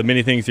of the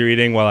many things you're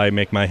eating while I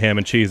make my ham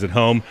and cheese at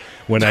home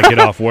when I get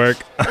off work.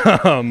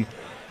 And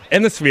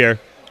the Sphere.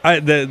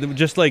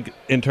 Just like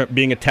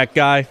being a tech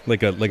guy,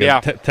 like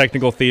a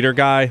technical theater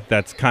guy,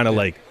 that's kind of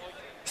like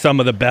some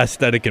of the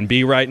best that it can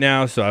be right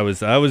now. So I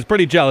was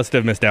pretty jealous to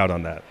have missed out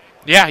on that.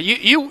 Yeah,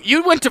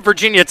 you went to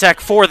Virginia Tech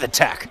for the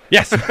tech.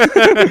 Yes,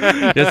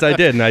 yes I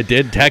did, and I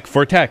did tech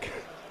for tech.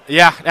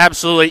 Yeah,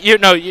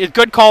 absolutely.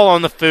 Good call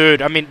on the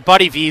food. I mean,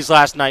 Buddy V's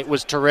last night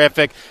was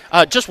terrific.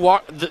 Just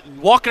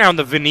walking around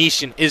the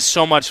Venetian is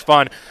so much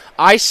fun.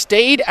 I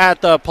stayed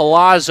at the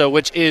Palazzo,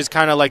 which is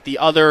kind of like the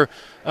other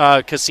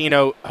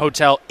casino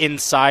hotel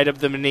inside of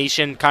the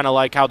Venetian, kind of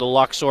like how the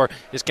Luxor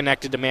is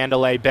connected to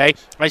Mandalay Bay.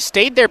 I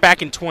stayed there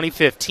back in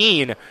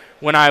 2015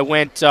 when I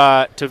went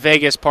to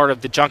Vegas, part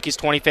of the Junkies'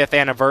 25th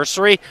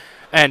anniversary,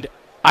 and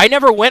I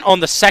never went on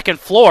the second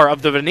floor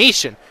of the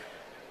Venetian.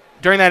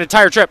 during that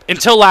entire trip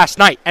until last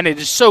night, and it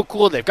is so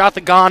cool. They've got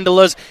the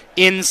gondolas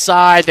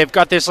inside. They've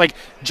got this like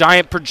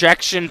giant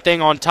projection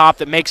thing on top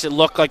that makes it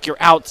look like you're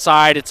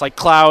outside. It's like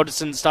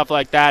clouds and stuff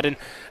like that. And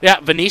yeah,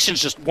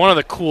 Venetian's just one of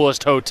the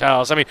coolest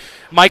hotels. I mean,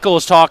 Michael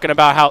was talking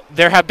about how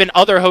there have been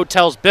other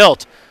hotels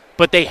built,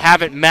 but they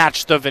haven't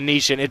matched the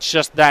Venetian. It's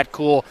just that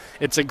cool.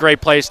 It's a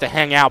great place to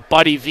hang out.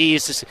 Buddy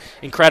V's, this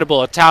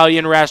incredible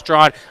Italian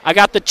restaurant. I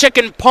got the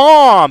chicken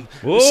palm.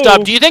 Whoa.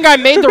 Stub, do you think I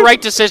made the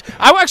right decision?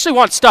 I actually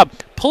want Stub,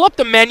 pull up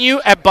the menu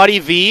at Buddy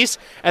V's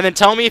and then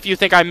tell me if you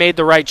think I made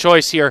the right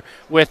choice here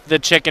with the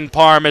chicken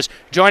parm. Is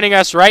joining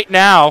us right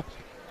now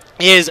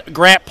is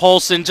Grant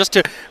Paulsen. Just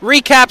to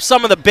recap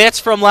some of the bits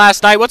from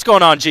last night. What's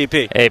going on,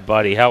 GP? Hey,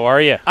 buddy. How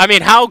are you? I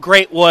mean, how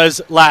great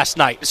was last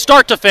night?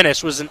 Start to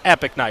finish was an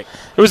epic night.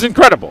 It was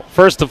incredible.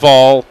 First of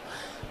all,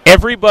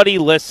 everybody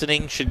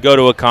listening should go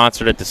to a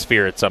concert at the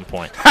Sphere at some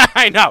point.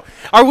 I know.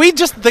 Are we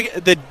just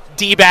the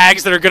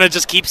D-bags that are going to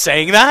just keep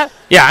saying that?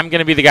 Yeah, I'm going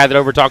to be the guy that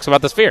over talks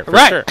about the Sphere. For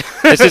right. Sure.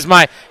 This is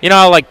my,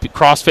 like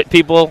CrossFit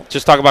people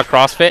just talk about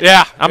CrossFit?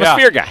 Yeah. I'm a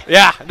Sphere guy.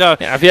 Yeah. No.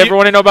 Yeah, if you ever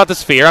want to know about the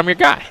Sphere, I'm your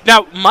guy.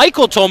 Now,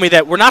 Michael told me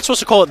that we're not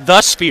supposed to call it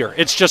the Sphere.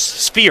 It's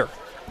just Sphere.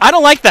 I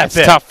don't like that It's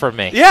bit. tough for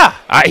me. Yeah.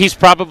 He's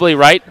probably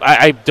right.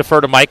 I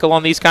defer to Michael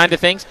on these kind of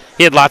things.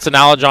 He had lots of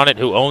knowledge on it,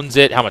 who owns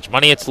it, how much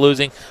money it's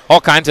losing,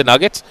 all kinds of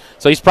nuggets.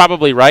 So he's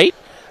probably right.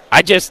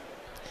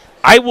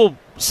 I will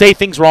say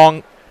things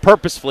wrong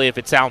purposefully if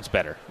it sounds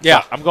better.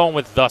 Yeah. So I'm going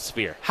with the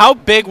Sphere. How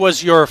big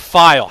was your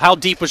file? How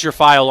deep was your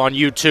file on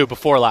YouTube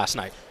before last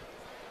night?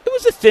 It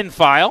was a thin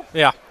file.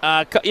 Yeah.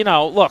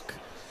 Look,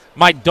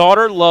 my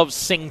daughter loves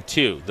Sing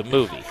 2, the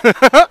movie.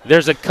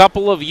 There's a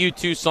couple of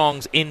U2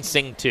 songs in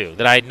Sing 2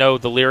 that I know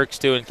the lyrics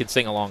to and can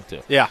sing along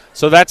to. Yeah.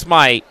 So that's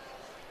my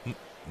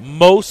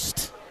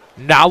most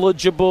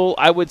knowledgeable,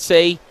 I would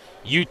say,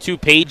 U2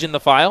 page in the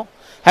file.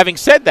 Having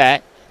said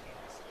that,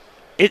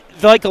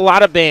 like a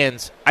lot of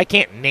bands, I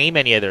can't name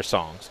any of their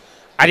songs.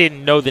 I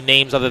didn't know the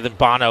names other than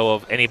Bono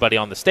of anybody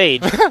on the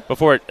stage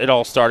before it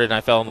all started, and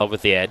I fell in love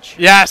with The Edge.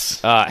 Yes.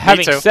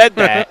 Having said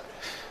that,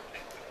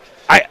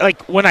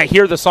 when I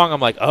hear the song, I'm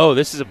like, oh,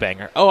 this is a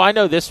banger. Oh, I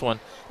know this one.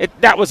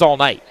 That was all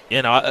night.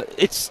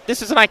 This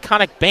is an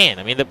iconic band.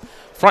 I mean, the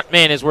front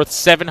man is worth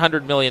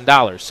 $700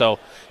 million. So,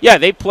 yeah,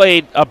 they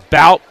played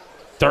about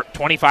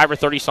 25 or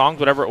 30 songs,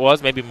 whatever it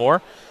was, maybe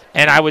more.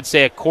 And I would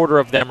say a quarter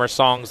of them are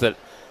songs that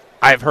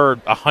I've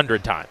heard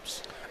 100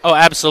 times. Oh,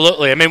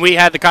 absolutely. I mean, we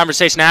had the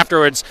conversation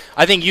afterwards.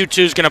 I think U2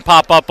 is going to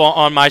pop up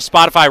on my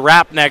Spotify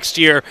Wrap next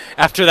year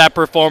after that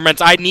performance.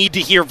 I need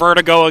to hear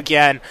Vertigo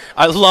again.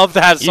 I love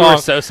that song. You were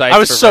so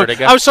psyched for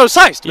Vertigo. I was so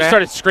psyched, You man.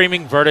 started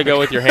screaming Vertigo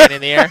with your hand in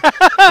the air,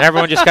 and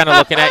everyone just kind of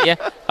looking at you.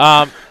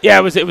 Yeah,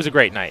 it was a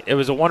great night. It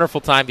was a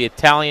wonderful time. The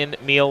Italian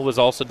meal was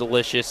also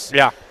delicious.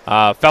 Yeah.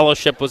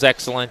 Fellowship was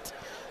excellent.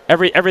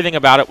 Everything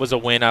about it was a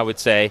win, I would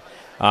say.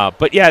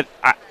 But, yeah,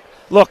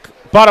 look,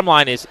 bottom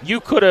line is you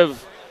could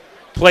have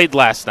played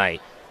last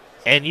night,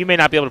 and you may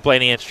not be able to play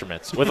any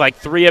instruments, with like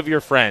 3 of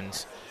your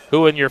friends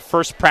who in your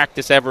first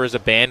practice ever as a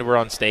band were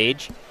on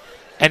stage,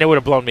 and it would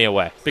have blown me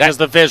away. Because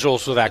the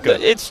visuals were that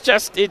good. It's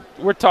just,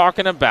 we're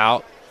talking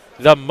about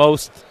the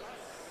most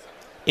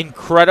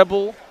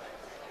incredible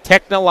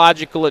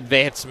technological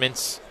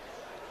advancements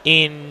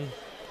in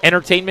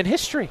entertainment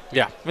history.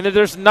 Yeah. I mean,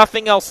 there's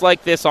nothing else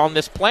like this on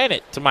this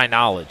planet, to my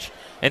knowledge,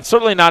 and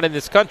certainly not in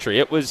this country.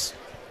 It was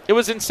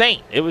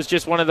insane. It was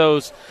just one of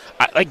those,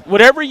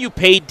 whatever you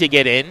paid to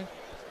get in,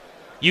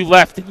 you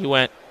left and you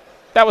went,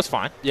 that was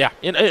fine. Yeah.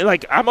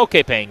 I'm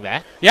okay paying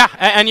that. Yeah,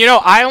 and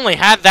I only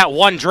had that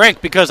one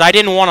drink because I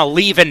didn't want to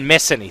leave and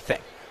miss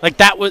anything. Like,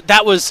 that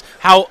was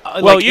how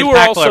you were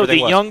also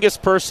the was.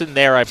 youngest person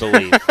there, I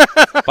believe,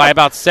 by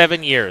about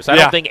 7 years. I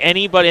don't think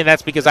anybody, and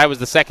that's because I was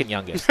the second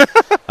youngest.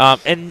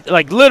 And,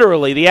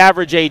 literally, the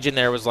average age in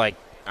there was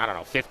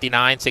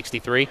 59,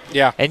 63.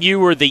 Yeah. And you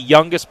were the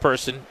youngest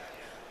person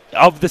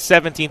of the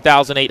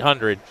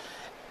 17,800.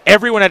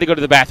 Everyone had to go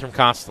to the bathroom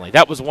constantly.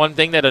 That was one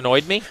thing that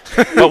annoyed me.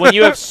 But when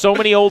you have so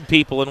many old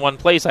people in one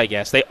place, I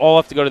guess, they all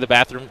have to go to the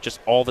bathroom just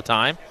all the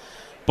time.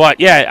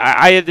 But, yeah,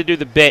 I had to do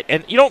the bit.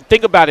 And you don't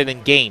think about it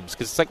in games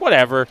because it's like,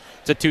 whatever.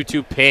 It's a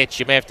 2-2 pitch.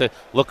 You may have to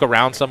look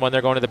around someone.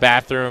 They're going to the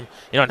bathroom.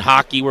 In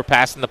hockey, we're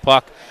passing the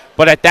puck.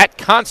 But at that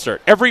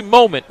concert, every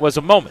moment was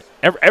a moment.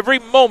 Every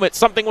moment,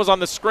 something was on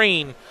the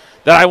screen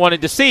that I wanted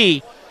to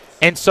see.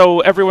 And so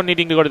everyone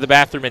needing to go to the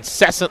bathroom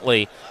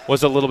incessantly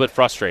was a little bit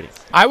frustrating.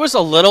 I was a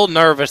little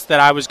nervous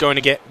that I was going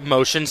to get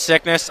motion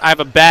sickness. I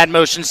have a bad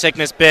motion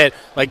sickness bit,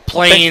 like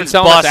planes,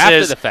 buses,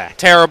 after the fact.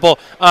 Terrible.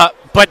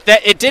 But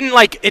it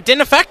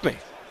didn't affect me.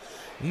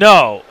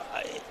 No,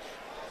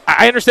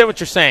 I understand what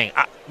you're saying.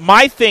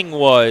 My thing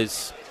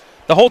was,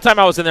 the whole time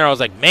I was in there, I was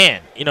like,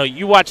 man,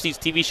 you watch these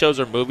TV shows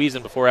or movies,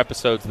 and before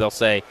episodes, they'll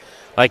say,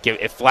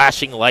 if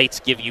flashing lights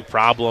give you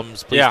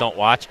problems, please don't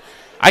watch.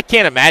 I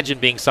can't imagine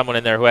being someone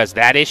in there who has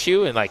that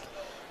issue, and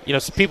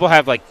some people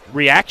have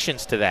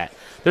reactions to that.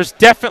 There's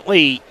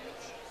definitely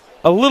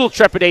a little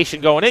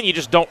trepidation going in. You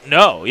just don't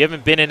know. You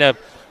haven't been in an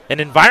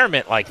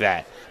environment like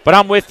that. But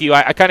I'm with you.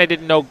 I kind of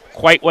didn't know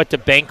quite what to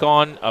bank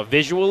on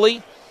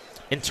visually.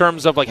 in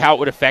terms of like how it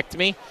would affect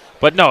me.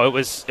 But no, it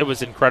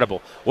was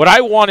incredible. What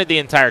I wanted the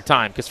entire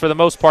time, because for the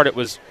most part it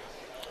was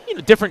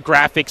different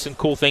graphics and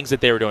cool things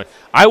that they were doing.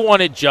 I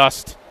wanted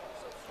just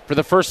for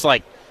the first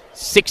like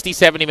 60,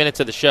 70 minutes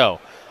of the show,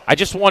 I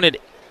just wanted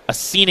a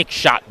scenic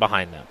shot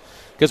behind them,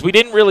 because we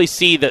didn't really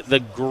see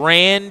the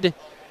grand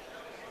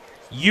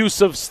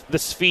use of the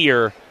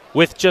sphere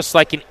with just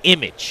like an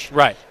image.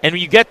 Right. And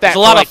you get that. There's a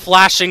lot of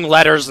flashing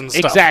letters and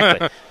stuff.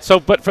 Exactly. So,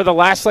 but for the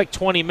last like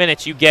 20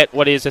 minutes, you get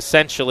what is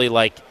essentially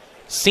like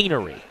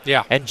scenery.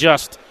 Yeah. And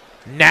just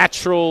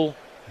natural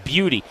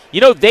beauty.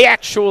 They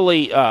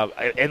actually,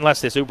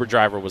 unless this Uber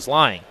driver was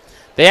lying,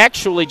 they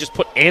actually just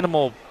put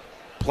Animal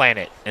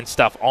Planet and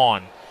stuff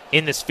on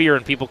in the sphere,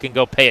 and people can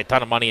go pay a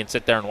ton of money and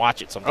sit there and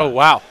watch it sometimes. Oh,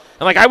 wow.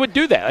 And like I would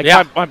do that. Like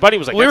yeah. my buddy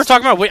was like, we were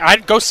talking about,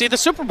 I'd go see the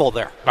Super Bowl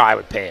there. I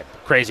would pay a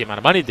crazy amount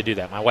of money to do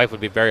that. My wife would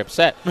be very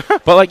upset.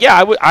 But like,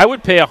 yeah, I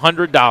would pay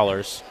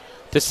 $100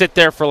 to sit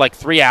there for like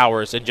 3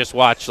 hours and just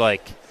watch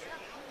like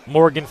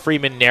Morgan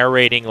Freeman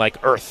narrating like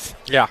Earth.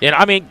 Yeah. And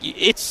I mean,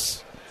 it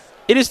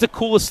is the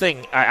coolest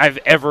thing I've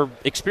ever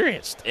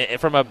experienced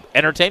from an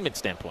entertainment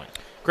standpoint.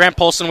 Grant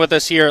Paulsen with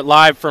us here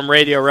live from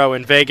Radio Row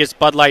in Vegas.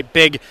 Bud Light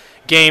Big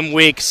Game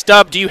Week.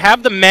 Stub, do you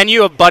have the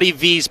menu of Buddy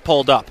V's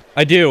pulled up?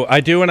 I do,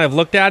 and I've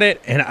looked at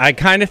it, and I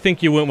kind of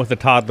think you went with a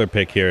toddler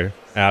pick here,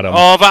 Adam. Oh,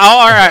 all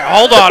right.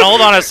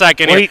 Hold on a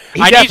second here.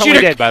 Well, he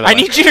definitely did, by the way. I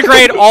need you to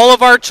grade all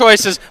of our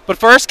choices, but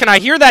first, can I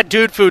hear that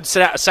dude food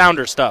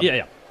sounder, Stub?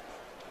 Yeah.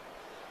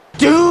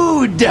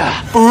 Dude!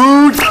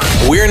 Food!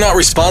 We're not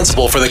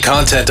responsible for the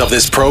content of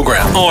this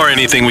program or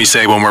anything we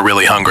say when we're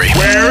really hungry.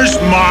 Where's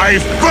my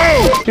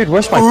food? Dude,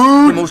 where's my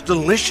food? The most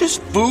delicious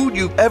food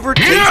you've ever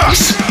tasted.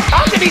 Yes!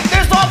 I can eat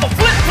this off a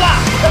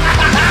flip-flop!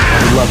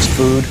 He loves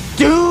food.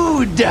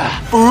 Dude!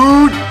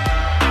 Food!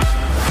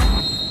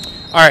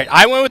 All right,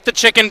 I went with the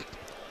chicken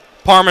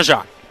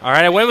parmesan. All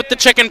right, I went with the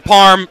chicken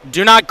parm.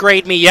 Do not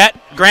grade me yet.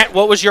 Grant,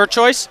 what was your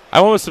choice? I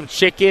went with some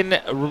chicken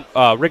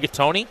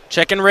rigatoni.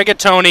 Chicken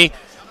rigatoni.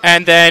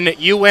 And then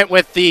you went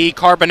with the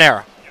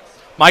carbonara.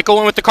 Michael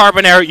went with the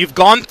carbonara. You've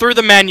gone through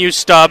the menu,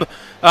 Stub.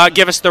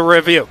 Give us the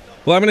review.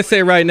 Well, I'm going to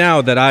say right now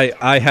that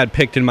I had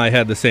picked in my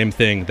head the same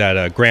thing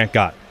that Grant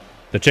got,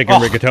 the chicken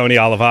rigatoni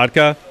alla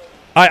vodka.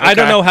 I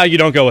don't know how you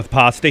don't go with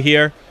pasta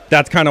here.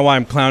 That's kind of why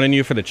I'm clowning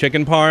you for the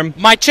chicken parm.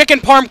 My chicken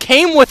parm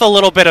came with a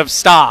little bit of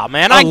sta,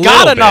 man. I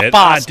got enough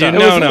pasta. It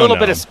was a little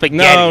bit of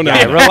spaghetti.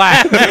 No.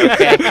 Relax.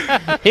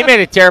 Okay. He made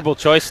a terrible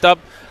choice, Stub.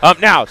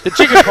 Now, the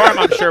chicken parm,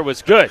 I'm sure,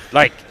 was good.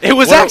 Like, it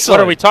was What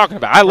excellent. are we talking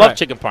about? I love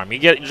chicken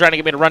parm. You're trying to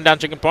get me to run down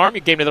chicken parm?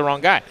 You came to the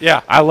wrong guy.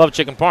 Yeah. I love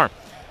chicken parm.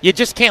 You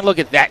just can't look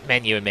at that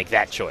menu and make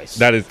that choice.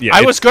 That is, yeah.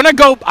 I was gonna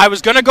go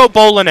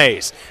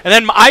bolognese, and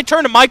then I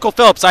turned to Michael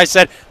Phillips. I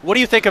said, "What do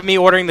you think of me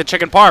ordering the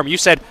chicken parm?" You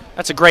said,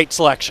 "That's a great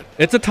selection."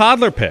 It's a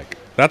toddler pick.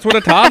 That's what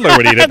a toddler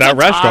would eat at that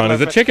restaurant,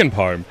 is a chicken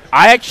parm.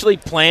 I actually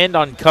planned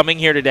on coming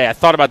here today. I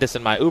thought about this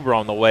in my Uber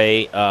on the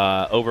way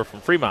over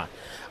from Fremont.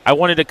 I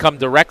wanted to come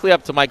directly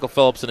up to Michael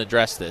Phillips and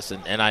address this,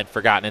 and I'd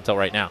forgotten until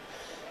right now.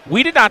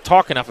 We did not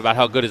talk enough about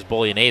how good his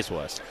bolognese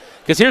was.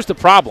 Because here's the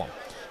problem.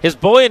 His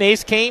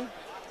bolognese came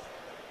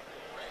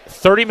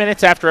 30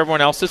 minutes after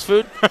everyone else's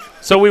food.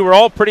 So we were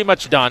all pretty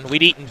much done.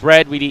 We'd eaten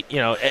bread. We'd eat,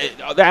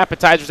 the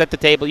appetizers at the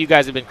table. You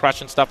guys have been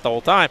crushing stuff the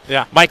whole time.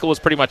 Yeah. Michael was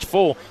pretty much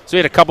full. So he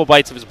had a couple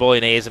bites of his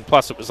bolognese, and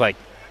plus it was like,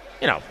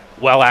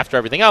 well after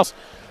everything else.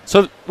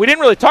 So we didn't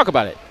really talk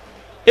about it.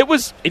 It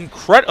was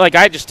incredible. Like,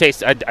 I just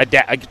tasted,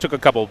 I took a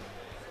couple,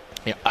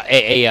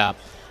 a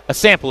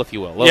sample, if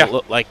you will.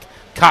 Like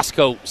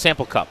Costco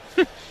sample cup.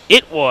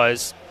 It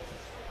was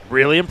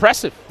really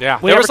impressive. Yeah,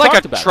 there was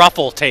like a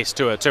truffle taste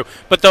to it, too.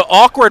 But the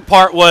awkward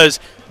part was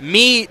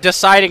me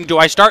deciding, do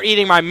I start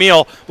eating my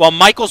meal while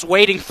Michael's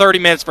waiting 30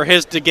 minutes for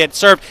his to get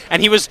served,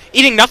 and he was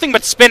eating nothing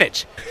but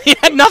spinach. He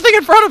had nothing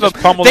in front of him.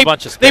 Just pummeled a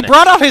bunch of spinach. They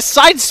brought out his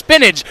side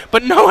spinach,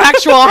 but no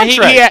actual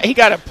entree. He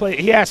got a plate.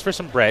 He asked for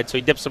some bread, so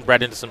he dipped some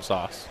bread into some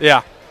sauce.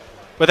 Yeah.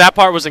 But that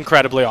part was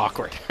incredibly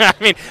awkward. I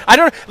mean, I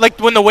don't, like,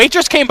 when the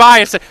waitress came by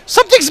and said,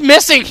 something's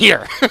missing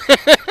here.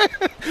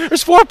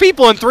 There's 4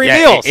 people and 3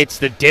 meals. It's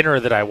the dinner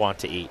that I want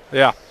to eat.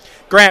 Yeah.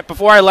 Grant,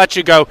 before I let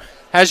you go,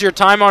 has your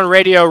time on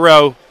Radio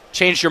Row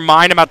changed your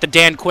mind about the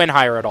Dan Quinn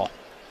hire at all?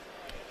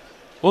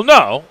 Well,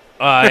 no.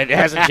 It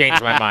hasn't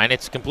changed my mind.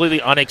 It's a completely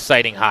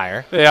unexciting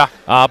hire. Yeah.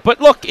 But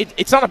look,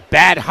 it's not a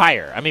bad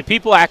hire. I mean,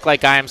 people act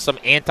like I am some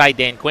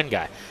anti-Dan Quinn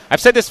guy.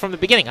 I've said this from the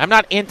beginning. I'm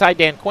not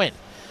anti-Dan Quinn.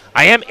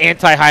 I am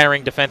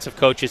anti-hiring defensive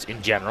coaches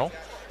in general.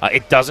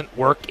 It doesn't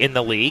work in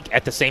the league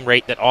at the same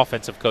rate that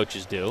offensive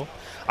coaches do.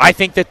 I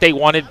think that they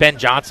wanted Ben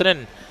Johnson,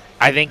 and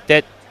I think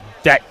that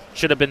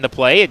should have been the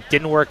play. It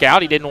didn't work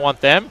out. He didn't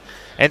want them.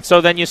 And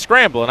so then you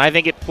scramble. And I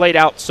think it played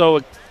out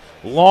so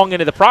long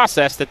into the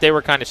process that they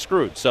were kind of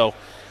screwed. So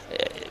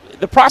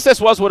the process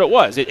was what it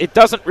was. It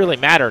doesn't really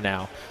matter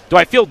now. Do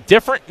I feel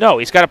different? No.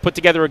 He's got to put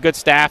together a good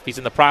staff. He's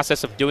in the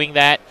process of doing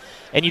that.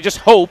 And you just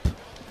hope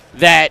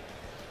that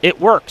it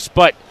works.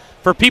 But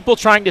for people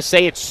trying to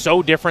say it's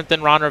so different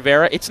than Ron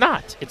Rivera, it's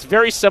not. It's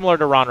very similar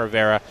to Ron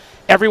Rivera.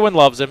 Everyone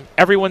loves him.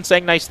 Everyone's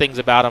saying nice things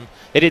about him.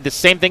 They did the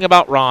same thing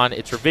about Ron.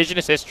 It's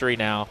revisionist history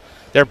now.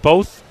 They're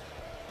both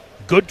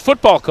good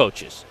football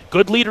coaches,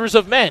 good leaders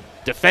of men,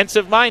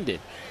 defensive-minded.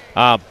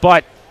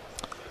 But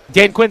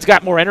Dan Quinn's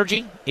got more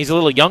energy. He's a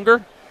little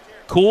younger.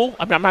 Cool.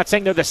 I mean, I'm not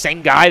saying they're the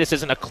same guy. This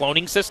isn't a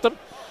cloning system.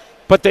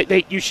 But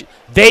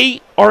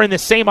they are in the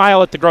same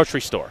aisle at the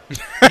grocery store.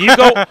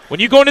 When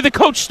you go into the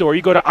Coach store,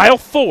 you go to aisle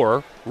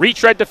 4,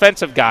 retread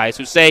defensive guys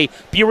who say,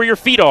 be where your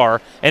feet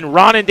are, and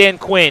Ron and Dan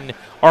Quinn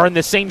are in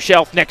the same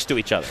shelf next to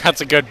each other. That's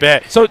a good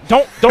bit. So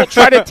don't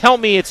try to tell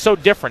me it's so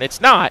different.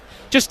 It's not.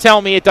 Just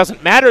tell me it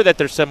doesn't matter that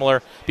they're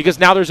similar because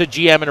now there's a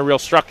GM and a real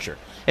structure.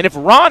 And if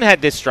Ron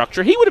had this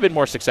structure, he would have been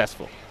more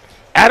successful.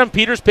 Adam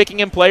Peters picking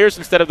in players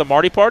instead of the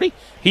Marty Party,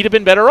 he'd have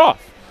been better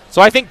off.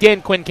 So I think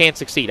Dan Quinn can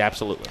succeed,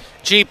 absolutely.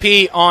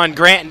 GP on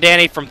Grant and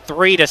Danny from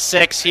 3 to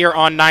 6 here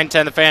on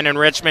 910 The Fan in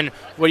Richmond.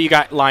 What do you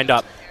got lined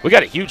up? We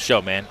got a huge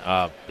show, man.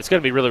 It's going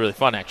to be really, really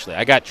fun, actually.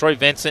 I got Troy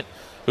Vincent,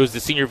 who's the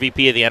senior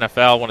VP of the NFL.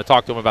 I want to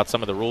talk to him about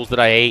some of the rules that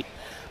I hate.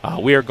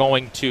 We are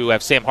going to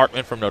have Sam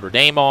Hartman from Notre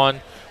Dame on,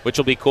 which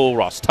will be cool.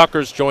 Ross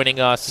Tucker's joining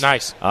us.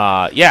 Nice.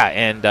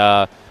 And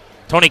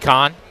Tony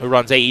Khan, who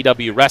runs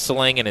AEW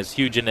Wrestling and is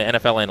huge into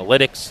NFL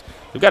analytics.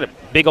 We've got a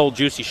big old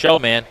juicy show,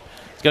 man.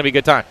 It's going to be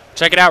a good time.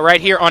 Check it out right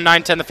here on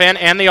 910 The Fan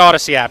and the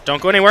Odyssey app.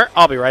 Don't go anywhere.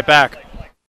 I'll be right back.